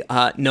 the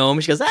gnome.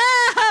 She goes,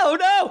 oh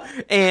no!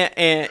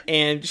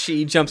 And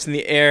she jumps in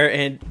the air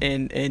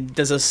and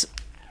does a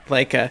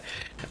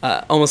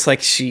almost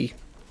like she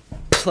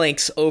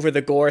planks over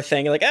the gore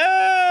thing, like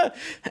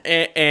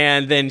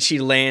and then she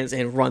lands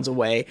and runs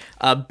away.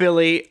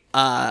 Billy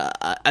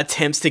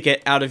attempts to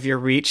get out of your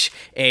reach.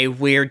 A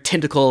weird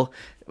tentacle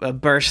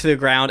bursts through the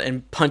ground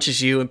and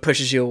punches you and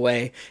pushes you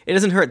away. It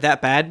doesn't hurt that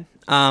bad.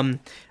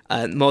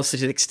 Mostly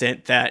to the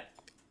extent that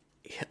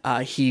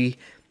he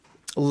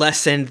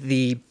lessened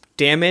the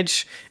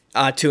damage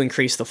to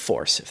increase the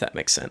force, if that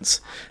makes sense.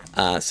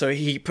 So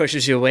he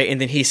pushes you away, and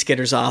then he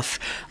skitters off.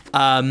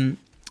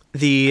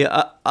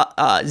 Zeta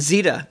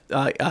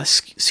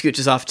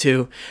scooches off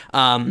too.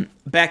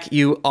 Beck,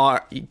 you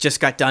just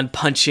got done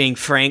punching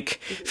Frank.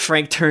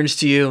 Frank turns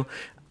to you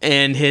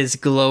in his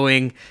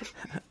glowing,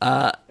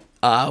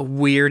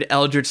 weird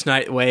Eldritch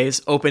Knight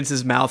ways, opens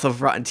his mouth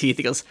of rotten teeth.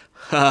 He goes,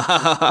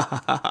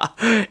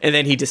 and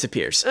then he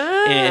disappears.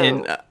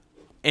 Oh.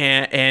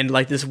 And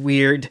like this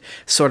weird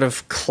sort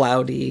of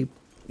cloudy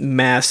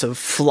mass of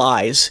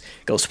flies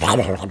goes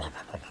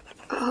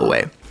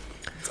away.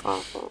 It's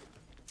awful.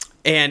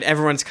 And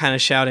everyone's kind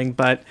of shouting,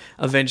 but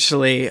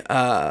eventually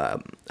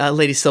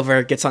Lady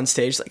Silver gets on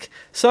stage like,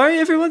 sorry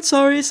everyone,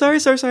 sorry.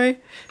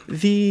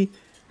 The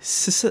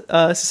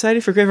Society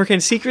for Grave Arcane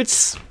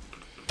Secrets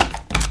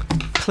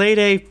played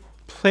a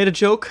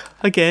joke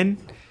again.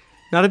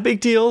 Not a big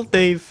deal.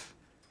 They've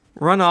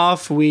run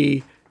off.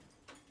 We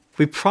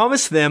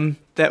promised them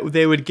that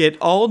they would get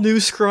all new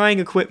scrying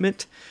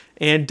equipment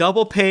and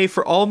double pay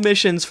for all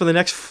missions for the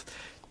next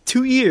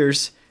 2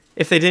 years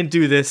if they didn't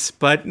do this.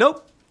 But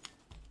nope.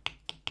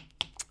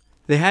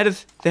 They had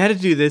to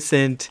do this.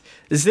 And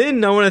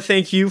Zin, I want to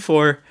thank you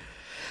for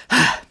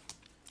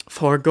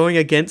going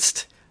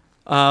against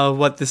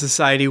what the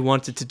society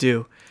wanted to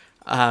do.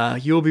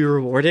 You will be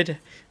rewarded.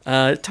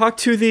 Talk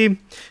to the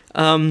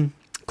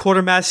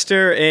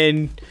quartermaster,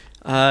 and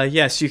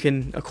yes, you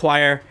can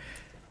acquire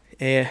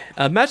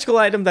a magical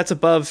item that's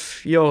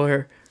above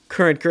your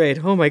current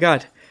grade. Oh my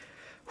god.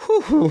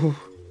 Whew.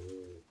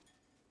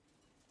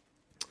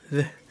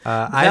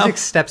 Isaac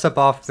steps up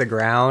off the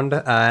ground,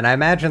 and I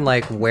imagine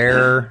like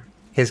where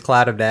his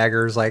cloud of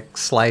daggers like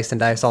sliced and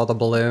diced all the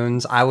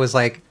balloons. I was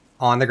like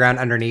on the ground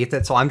underneath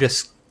it, so I'm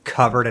just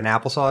covered in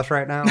applesauce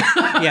right now.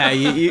 Yeah,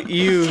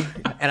 you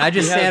and I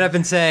just stand up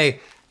and say,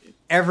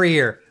 every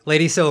year,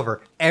 Lady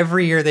Silver,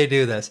 every year they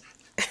do this.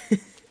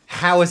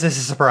 How is this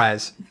a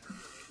surprise?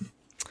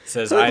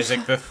 Says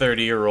Isaac, the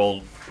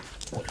 30-year-old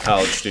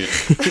college student.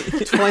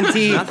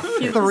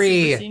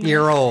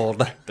 23-year-old.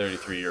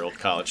 33-year-old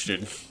college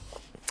student.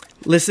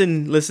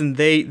 Listen,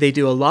 they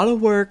do a lot of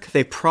work.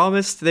 They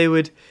promised they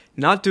would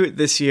not do it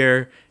this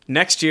year,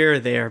 next year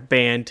they are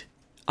banned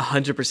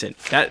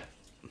 100%. That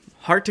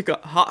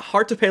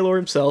Heart to Palor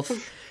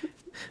himself,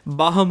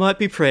 Bahamut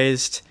be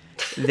praised.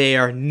 They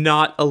are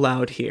not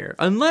allowed here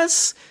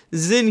unless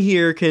Zin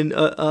here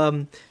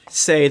can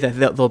say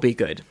that they'll be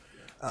good.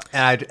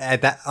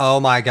 Oh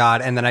my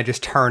god! And then I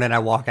just turn and I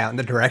walk out in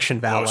the direction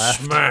Val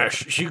left.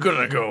 Smash, she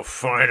gonna go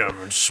find them,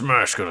 and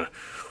Smash gonna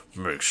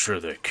make sure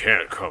they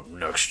can't come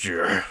next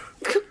year.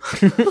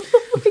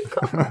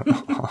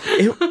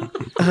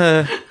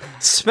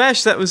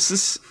 Smash, that was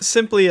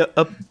simply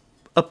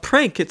a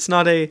prank. It's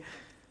not a...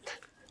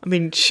 I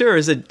mean, sure,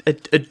 it's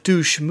a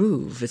douche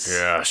move.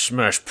 Yeah,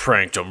 Smash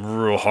pranked him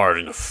real hard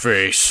in the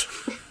face.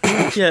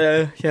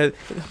 Yeah.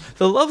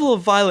 The level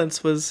of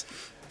violence was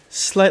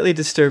slightly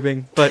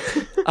disturbing, but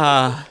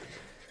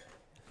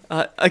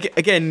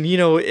again,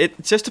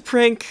 it's just a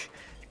prank.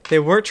 They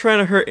weren't trying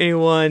to hurt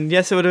anyone.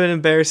 Yes, it would have been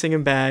embarrassing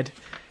and bad,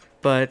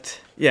 but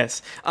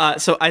yes.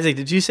 So, Isaac,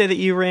 did you say that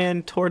you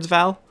ran towards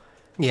Val?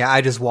 Yeah,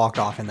 I just walked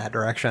off in that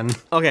direction.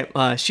 Okay,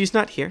 she's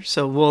not here,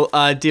 so we'll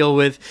deal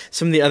with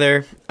some of the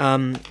other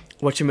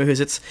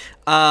whatchamahoozits.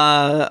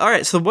 All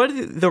right, so what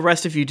do the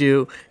rest of you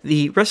do?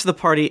 The rest of the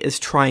party is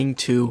trying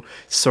to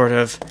sort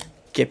of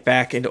get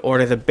back into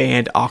order. The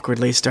band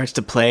awkwardly starts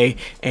to play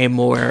a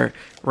more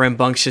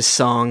rambunctious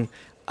song.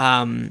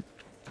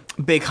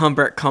 Big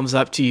Humbert comes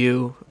up to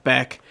you,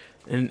 Beck,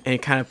 and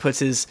kind of puts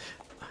his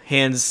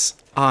hands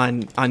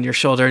on your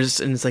shoulders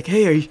and is like,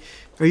 "Hey,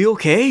 are you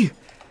okay?"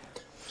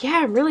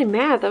 Yeah, I'm really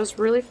mad. That was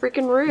really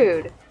freaking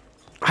rude.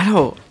 I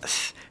know.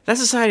 That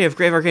Society of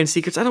Grave Arcane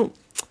Secrets, I don't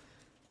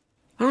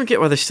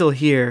get why they're still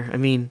here. I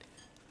mean...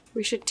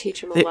 We should teach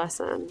them a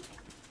lesson.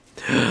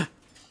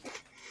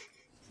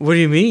 What do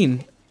you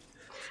mean?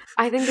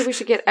 I think that we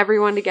should get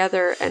everyone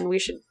together and we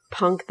should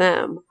punk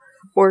them.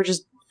 Or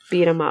just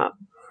beat them up.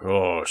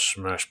 Oh,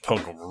 Smash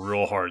punk him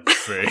real hard in the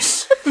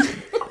face.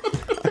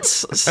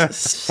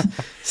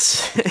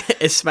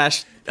 Is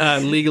Smash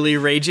legally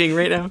raging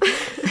right now?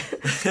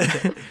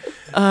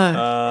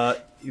 I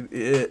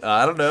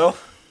don't know.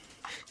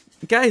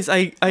 Guys,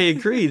 I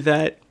agree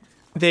that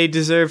they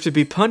deserve to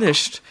be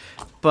punished,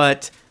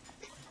 but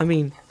I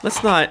mean,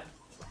 let's not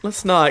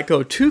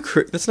go too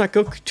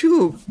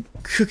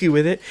kooky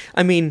with it.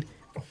 I mean,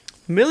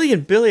 Millie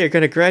and Billy are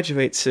going to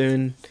graduate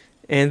soon,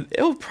 and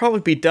it'll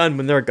probably be done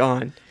when they're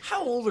gone.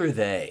 How old are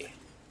they?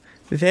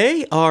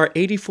 They are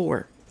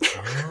 84.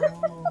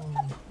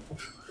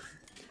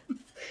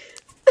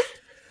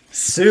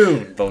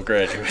 Soon they'll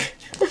graduate.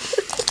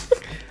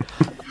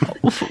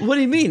 What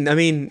do you mean? I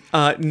mean,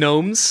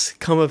 gnomes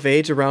come of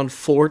age around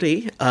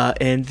 40,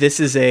 and this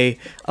is a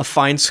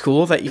fine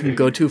school that you can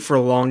go to for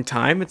a long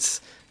time.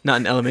 It's not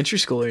an elementary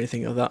school or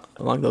anything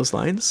along those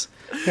lines.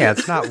 Yeah,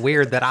 it's not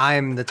weird that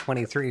I'm the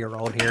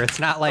 23-year-old here. It's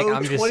not like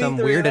I'm just some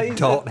weird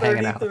adult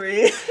hanging out.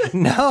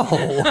 No.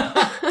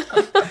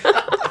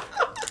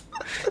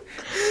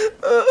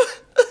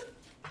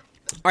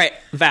 All right,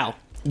 Val,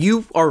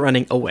 you are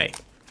running away.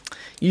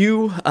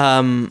 You,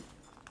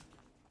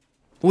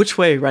 which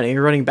way are you running? Are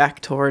you running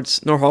back towards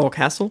Norhall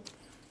Castle?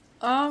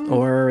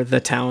 Or the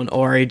town?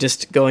 Or are you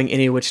just going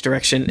any which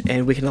direction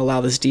and we can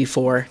allow this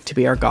D4 to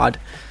be our god?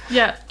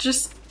 Yeah,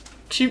 just...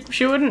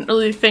 She wouldn't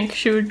really think.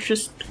 She would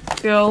just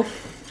go.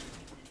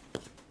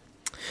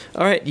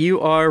 All right, you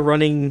are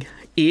running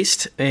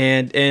east,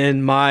 and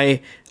in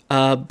my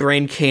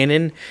brain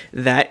cannon,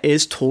 that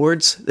is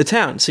towards the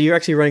town. So you're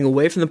actually running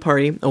away from the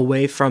party,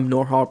 away from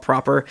Norhall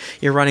proper.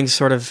 You're running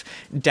sort of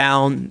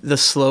down the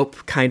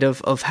slope, kind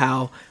of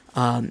how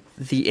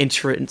the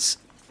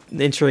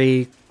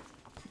entry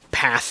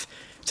path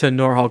to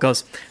Norhall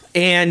goes.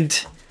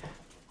 And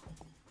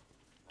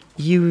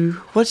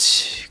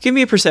give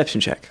me a perception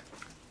check.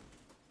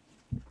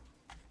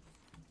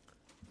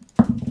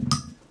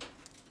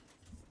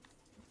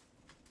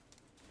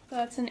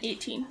 That's an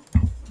 18.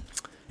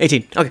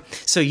 18. Okay.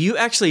 So you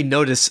actually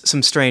notice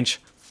some strange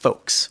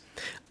folks.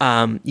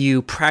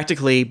 You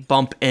practically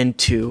bump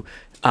into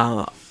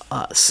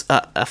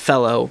a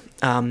fellow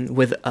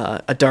with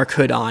a dark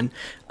hood on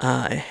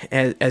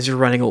as you're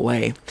running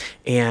away.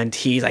 And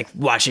he's like,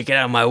 "Watch it, get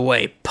out of my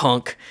way,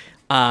 punk."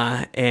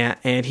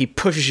 And he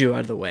pushes you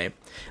out of the way.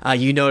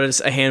 You notice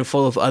a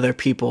handful of other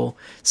people,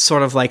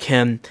 sort of like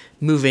him,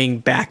 moving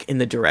back in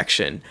the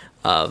direction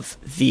of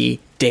the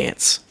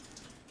dance.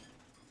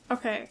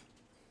 Okay.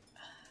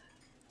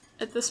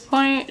 At this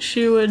point,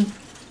 she would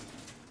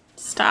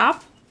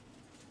stop.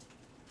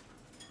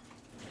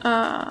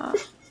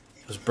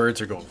 Those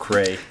birds are going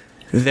cray.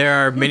 There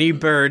are many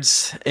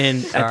birds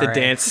at the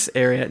dance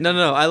area.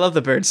 No, I love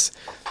the birds.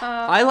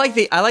 I like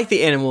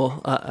the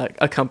animal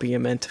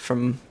accompaniment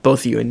from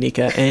both you and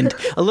Nika, and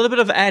a little bit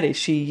of Addie.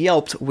 She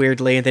yelped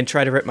weirdly and then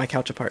tried to rip my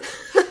couch apart.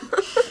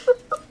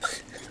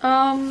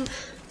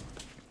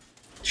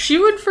 She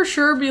would for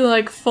sure be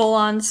like full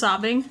on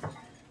sobbing.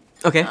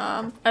 Okay.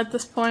 At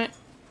this point,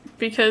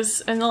 because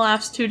in the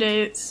last 2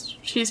 days,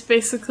 she's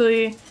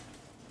basically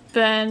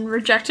been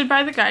rejected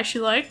by the guy she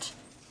liked.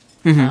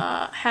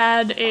 Mm-hmm.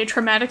 Had a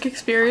traumatic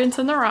experience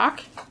in the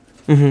Rock.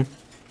 Mm-hmm.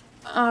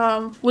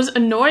 was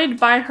annoyed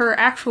by her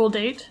actual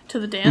date to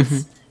the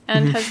dance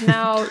and has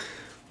now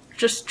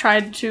just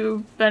tried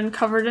to been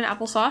covered in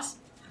applesauce.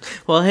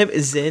 Well, him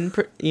Zin,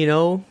 he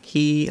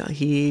he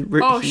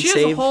She saved. has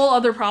a whole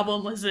other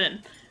problem with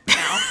Zin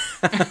now.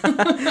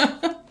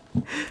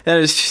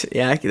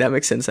 That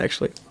makes sense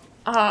actually.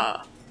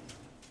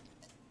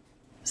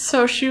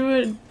 So she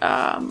would,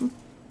 but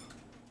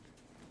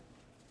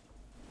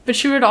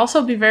she would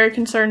also be very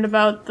concerned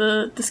about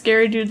the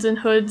scary dudes in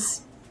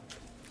hoods.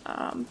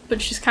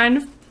 But she's kind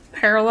of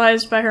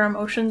paralyzed by her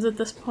emotions at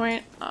this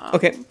point.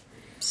 Okay.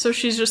 So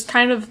she's just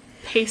kind of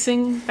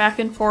pacing back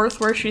and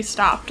forth where she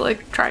stopped,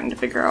 like trying to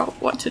figure out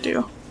what to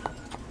do.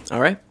 All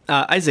right.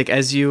 Isaac,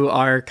 as you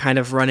are kind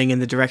of running in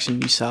the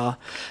direction you saw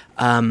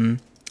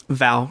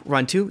Val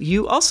run to,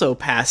 you also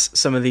pass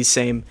some of these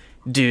same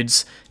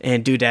dudes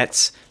and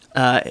dudettes.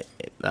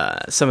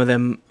 Some of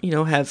them,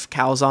 have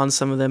cows on.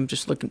 Some of them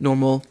just look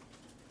normal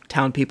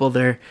town people.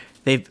 They're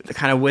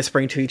kind of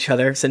whispering to each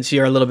other. Since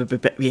you're a little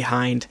bit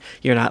behind,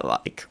 you're not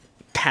like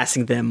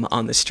passing them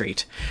on the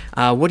street.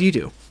 What do you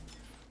do?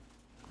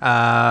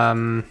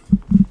 And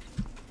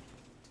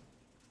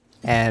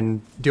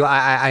do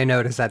I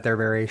notice that they're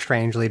very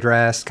strangely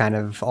dressed, kind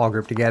of all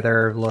grouped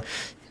together, look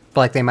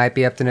like they might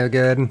be up to no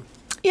good.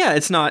 Yeah,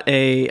 it's not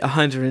a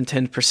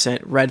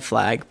 110% red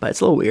flag, but it's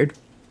a little weird.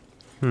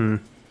 And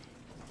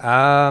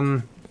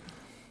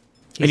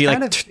you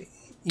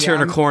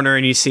turn a corner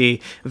and you see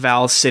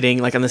Val sitting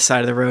like on the side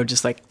of the road,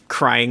 just like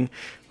crying.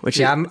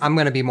 I'm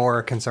going to be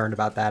more concerned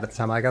about that at the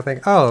time. Like, I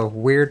think, oh,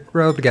 weird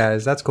robed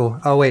guys. That's cool.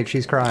 Oh, wait,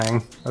 she's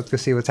crying. Let's go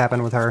see what's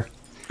happened with her.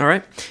 All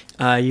right.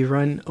 You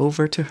run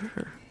over to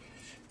her.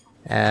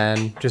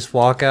 And just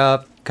walk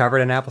up, covered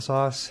in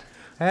applesauce.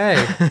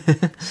 Hey,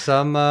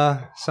 some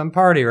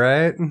party,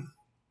 right?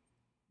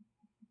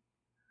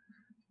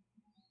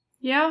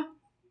 Yeah,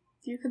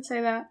 you could say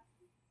that.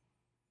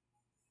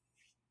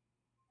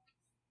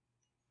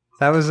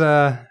 That was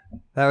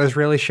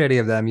really shitty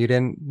of them. You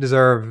didn't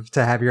deserve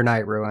to have your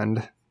night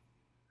ruined.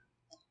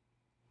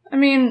 I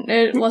mean,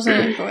 it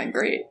wasn't going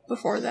great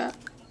before that,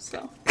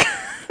 so.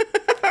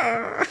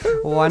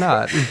 Well, why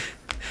not?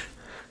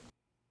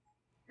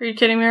 Are you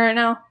kidding me right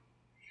now?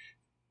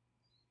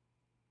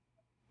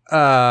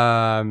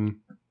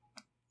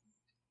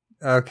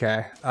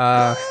 Okay.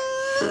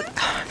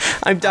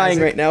 I'm dying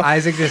right now.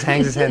 Isaac just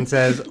hangs his head and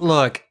says,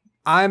 "Look,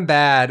 I'm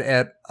bad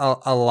at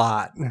a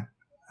lot.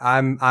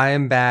 I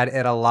am bad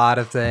at a lot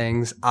of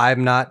things.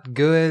 I'm not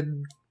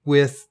good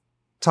with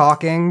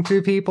talking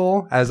to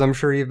people, as I'm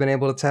sure you've been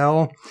able to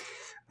tell.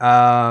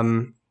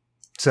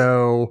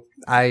 So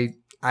I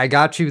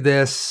got you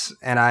this,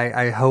 and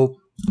I hope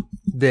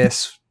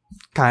this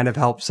kind of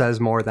helps says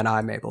more than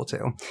I'm able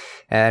to."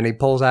 And he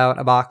pulls out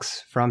a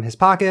box from his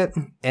pocket,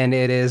 and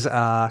it is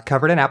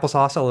covered in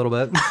applesauce a little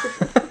bit.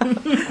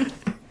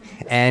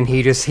 And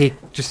he just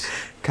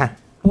kind of,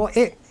 well,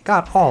 it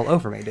got all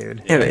over me,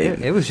 dude. Yeah,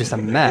 it was just a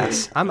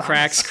mess. I'm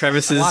cracks,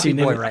 crevices, sloppy you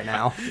name boy it. right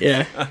now.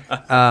 Yeah.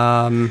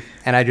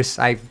 And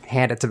I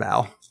hand it to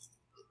Val.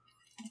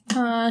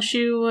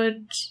 She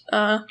would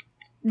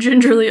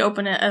gingerly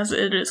open it as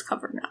it is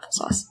covered in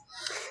applesauce.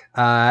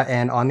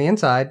 And on the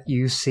inside,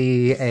 you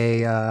see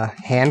a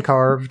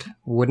hand-carved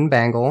wooden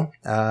bangle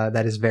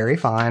that is very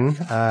fine,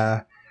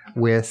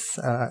 with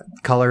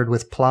colored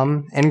with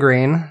plum and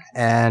green,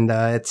 and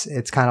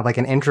it's kind of like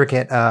an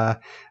intricate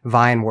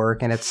vine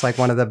work, and it's like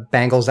one of the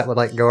bangles that would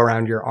like go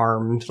around your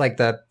arm, like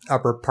the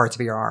upper parts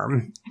of your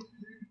arm,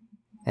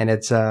 and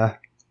it's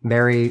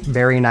very,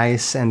 very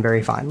nice and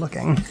very fine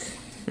looking.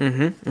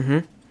 Mm-hmm. Mm-hmm.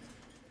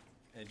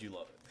 And you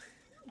love it.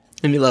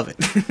 And you love it.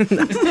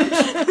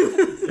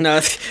 No,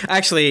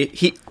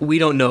 actually, we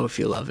don't know if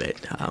you love it.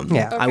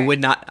 Yeah. Okay.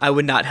 I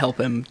would not help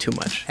him too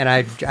much. And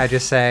I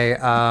just say,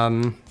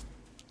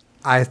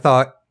 I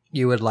thought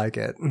you would like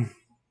it,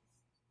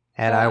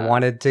 and I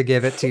wanted to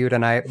give it to you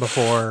tonight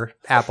before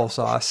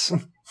applesauce.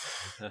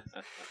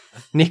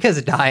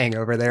 Nika's dying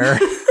over there.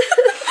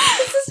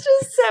 This is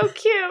just so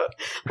cute.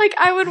 Like,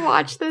 I would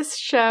watch this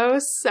show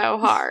so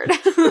hard.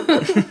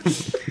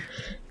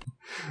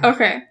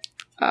 Okay.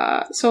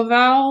 So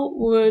Val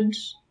would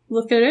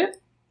look at it,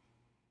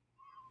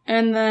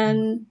 and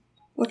then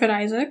look at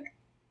Isaac,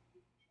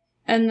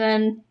 and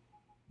then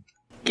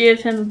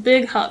give him a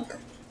big hug.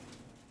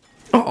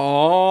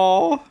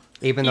 Oh,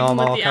 even though I'm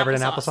with all the covered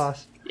in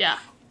applesauce. applesauce. Yeah.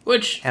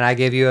 Which And I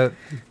give you a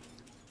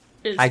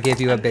is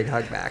big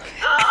hug back.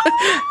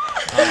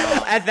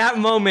 At that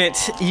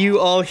moment, you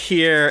all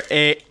hear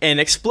an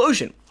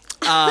explosion,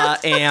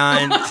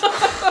 and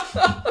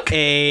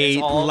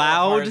a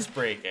loud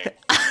breaking.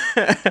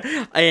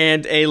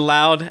 and a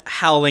loud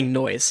howling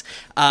noise.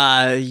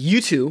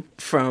 You two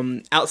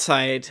from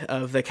outside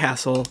of the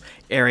castle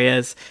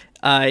areas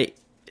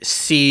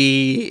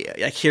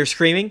hear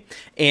screaming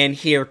and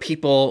hear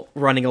people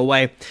running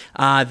away.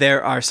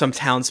 There are some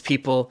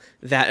townspeople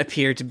that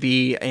appear to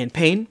be in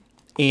pain,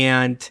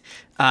 and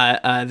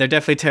they're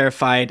definitely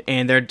terrified,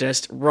 and they're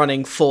just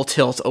running full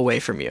tilt away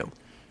from you.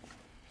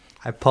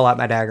 I pull out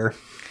my dagger.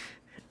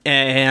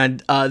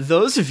 And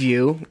those of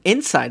you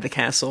inside the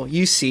castle,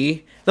 you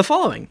see the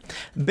following.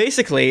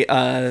 Basically,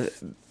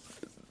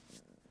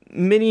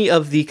 many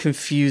of the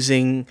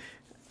confusing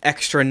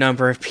extra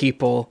number of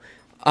people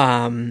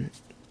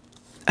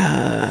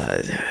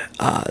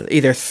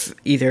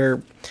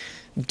either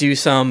do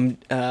some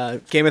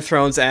Game of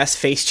Thrones-ass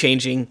face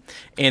changing,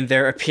 and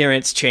their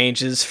appearance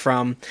changes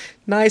from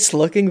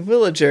nice-looking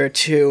villager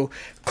to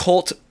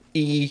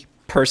cult-y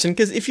person.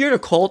 Because if you're in a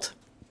cult,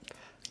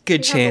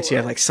 good chance you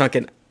have like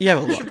sunken. You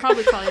have a look. Should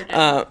probably call your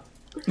dad.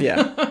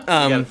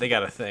 Yeah. They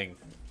got a thing.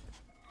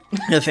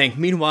 The thing.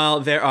 Meanwhile,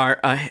 there are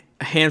a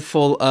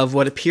handful of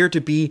what appear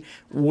to be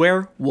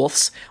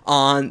werewolves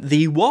on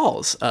the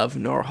walls of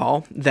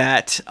Norhall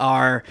that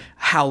are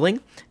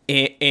howling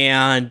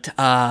and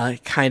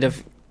kind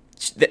of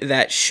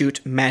that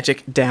shoot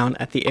magic down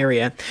at the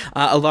area.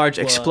 A large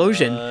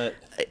explosion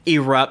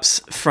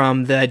erupts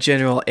from the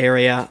general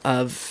area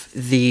of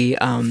the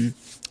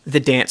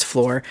dance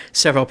floor.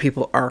 Several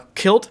people are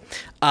killed,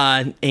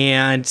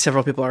 and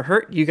several people are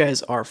hurt. You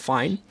guys are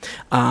fine.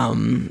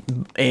 And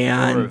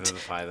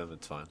Revivify them,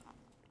 it's fine.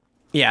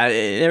 yeah,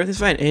 everything's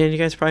fine. And you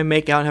guys probably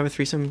make out and have a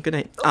threesome. Good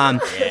night.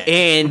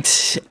 And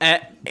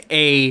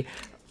a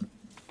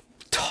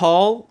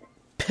tall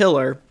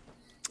pillar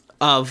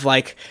of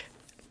like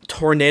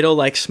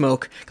tornado-like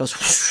smoke goes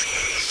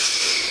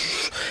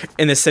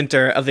in the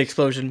center of the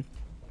explosion.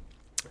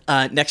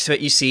 Next to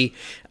it, you see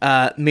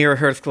Mira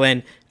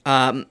Hearthglen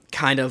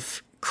kind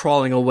of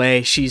crawling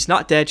away. She's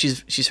not dead.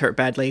 She's hurt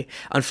badly.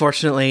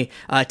 Unfortunately,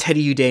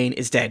 Teddy Udane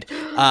is dead.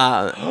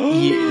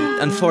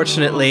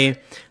 Unfortunately,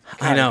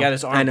 I know. He got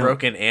his arm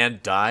broken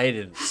and died.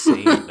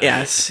 Insane.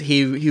 Yes,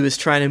 he was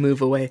trying to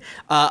move away.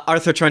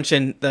 Arthur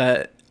Truncheon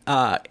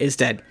is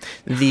dead.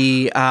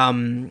 The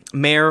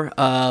mayor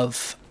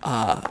of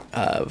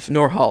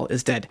Norhall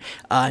is dead.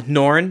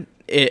 Norn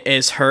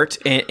is hurt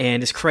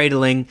and is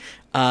cradling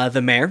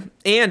the mayor.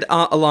 And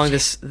along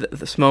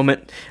this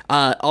moment,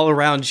 all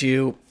around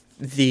you,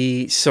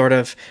 the sort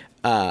of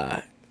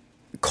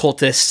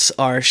cultists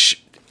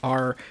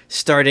are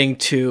starting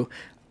to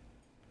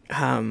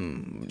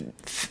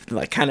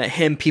like kind of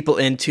hem people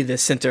into the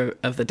center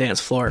of the dance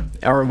floor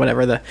or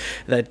whatever the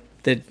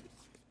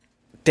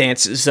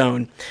dance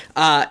zone,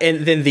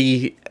 and then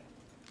the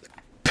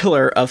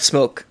pillar of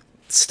smoke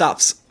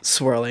stops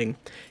swirling,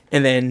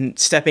 and then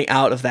stepping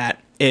out of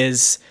that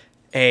is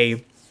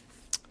a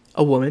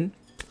woman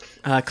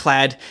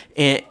clad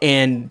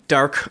in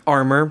dark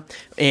armor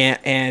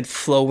and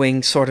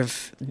flowing sort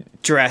of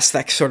dress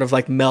that sort of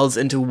like melds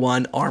into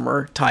one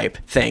armor type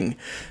thing.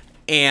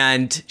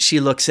 And she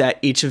looks at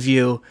each of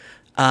you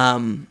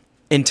in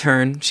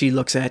turn. She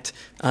looks at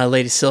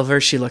Lady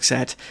Silver. She looks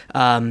at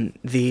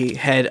the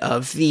head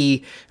of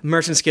the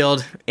Merchants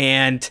Guild.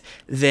 And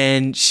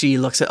then she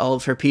looks at all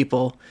of her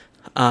people.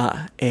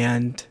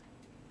 And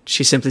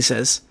she simply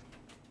says,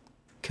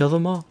 "Kill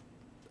them all."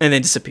 And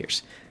then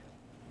disappears.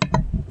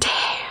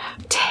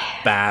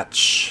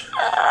 Batch.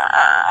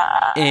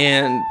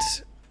 And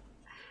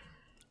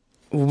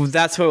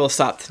that's where we'll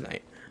stop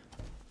tonight.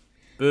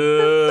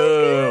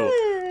 Boo!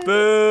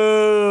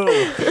 Boo!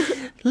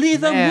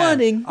 Leave them Man,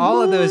 wanting all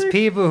more. of those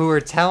people who were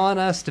telling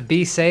us to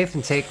be safe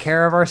and take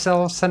care of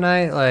ourselves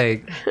tonight,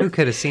 like, who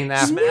could have seen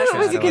that? It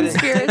was a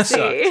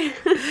conspiracy.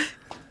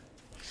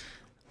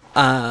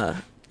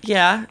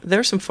 Yeah,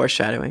 there's some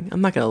foreshadowing.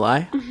 I'm not gonna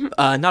lie.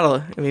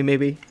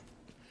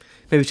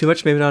 Maybe too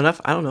much, maybe not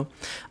enough. I don't know.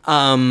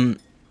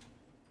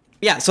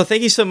 Yeah, so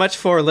thank you so much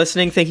for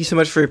listening. Thank you so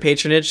much for your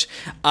patronage.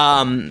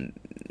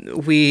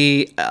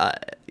 We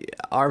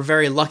are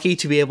very lucky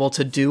to be able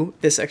to do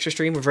this extra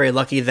stream. We're very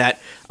lucky that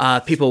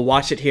people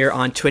watch it here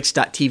on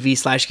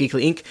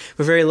twitch.tv/Geekly Inc.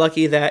 We're very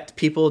lucky that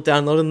people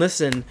download and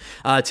listen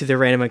to the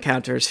Random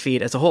Encounters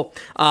feed as a whole.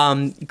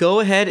 Go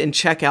ahead and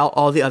check out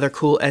all the other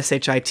cool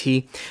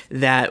SHIT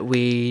that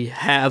we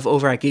have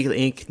over at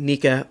Geekly Inc.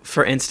 Nika,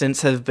 for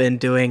instance, have been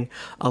doing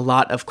a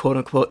lot of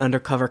quote-unquote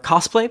undercover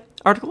cosplay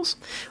articles,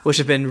 which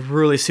have been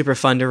really super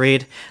fun to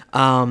read.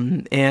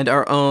 And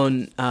our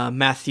own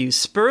Matthew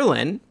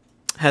Sperlin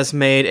has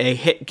made a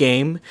hit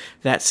game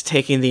that's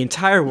taking the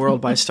entire world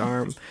by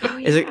storm.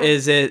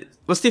 Is it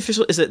what's the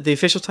official? Is it the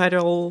official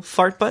title?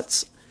 Fart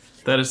Butts?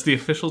 That is the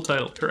official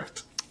title,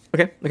 correct?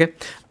 Okay.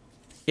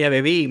 Yeah,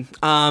 baby.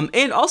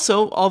 And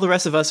also, all the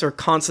rest of us are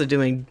constantly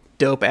doing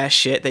dope ass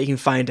shit that you can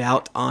find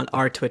out on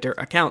our Twitter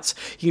accounts.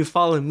 You can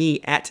follow me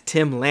at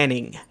Tim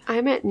Lanning.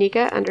 I'm at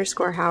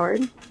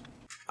Nika_Howard.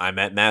 I'm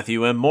at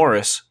Matthew M.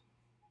 Morris.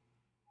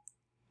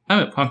 I'm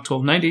at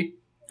Punk1290.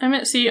 I'm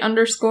at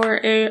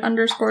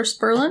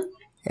C_A_Sperlin.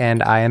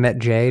 And I am at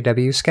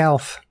JW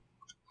Scalf.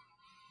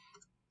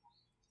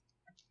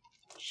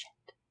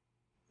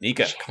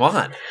 Nika, come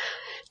on.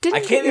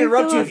 I can't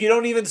interrupt you if you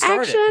don't even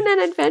start action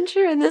and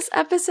adventure in this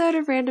episode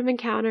of Random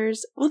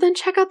Encounters. Well, then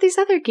check out these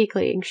other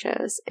Geekly Inc.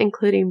 shows,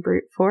 including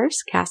Brute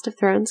Force, Cast of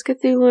Thrones,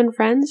 Cthulhu and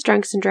Friends,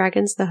 Drunks and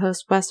Dragons, The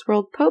Host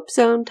Westworld, Pope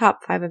Zone,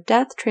 Top 5 of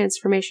Death,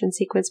 Transformation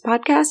Sequence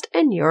Podcast,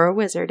 and You're a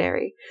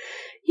Wizardary.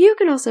 You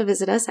can also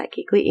visit us at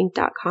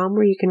geeklyinc.com,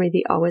 where you can read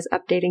the always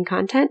updating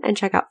content and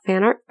check out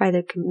fan art by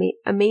the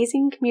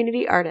amazing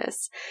community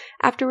artists.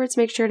 Afterwards,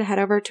 make sure to head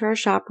over to our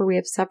shop, where we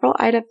have several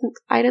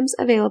items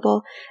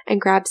available,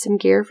 and grab some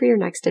gear for your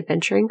next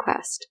adventuring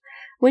quest.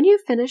 When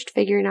you've finished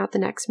figuring out the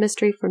next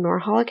mystery for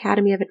Norhall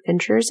Academy of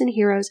Adventurers and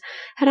Heroes,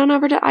 head on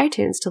over to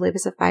iTunes to leave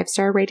us a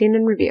 5-star rating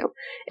and review.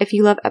 If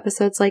you love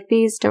episodes like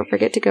these, don't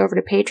forget to go over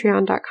to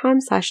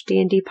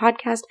patreon.com/D&D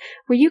podcast,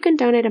 where you can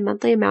donate a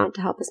monthly amount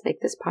to help us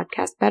make this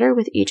podcast better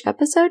with each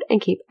episode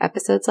and keep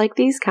episodes like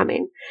these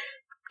coming.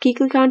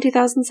 GeeklyCon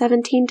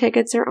 2017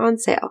 tickets are on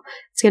sale.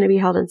 It's going to be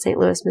held in St.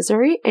 Louis,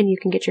 Missouri, and you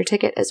can get your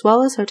ticket as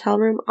well as hotel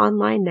room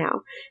online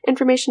now.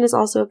 Information is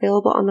also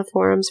available on the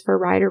forums for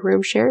ride or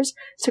room shares,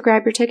 so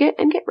grab your ticket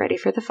and get ready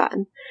for the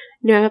fun.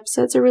 New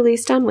episodes are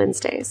released on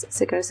Wednesdays,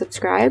 so go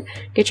subscribe,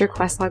 get your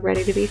quest log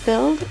ready to be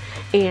filled,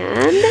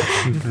 and...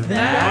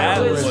 That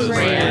was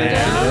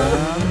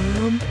random.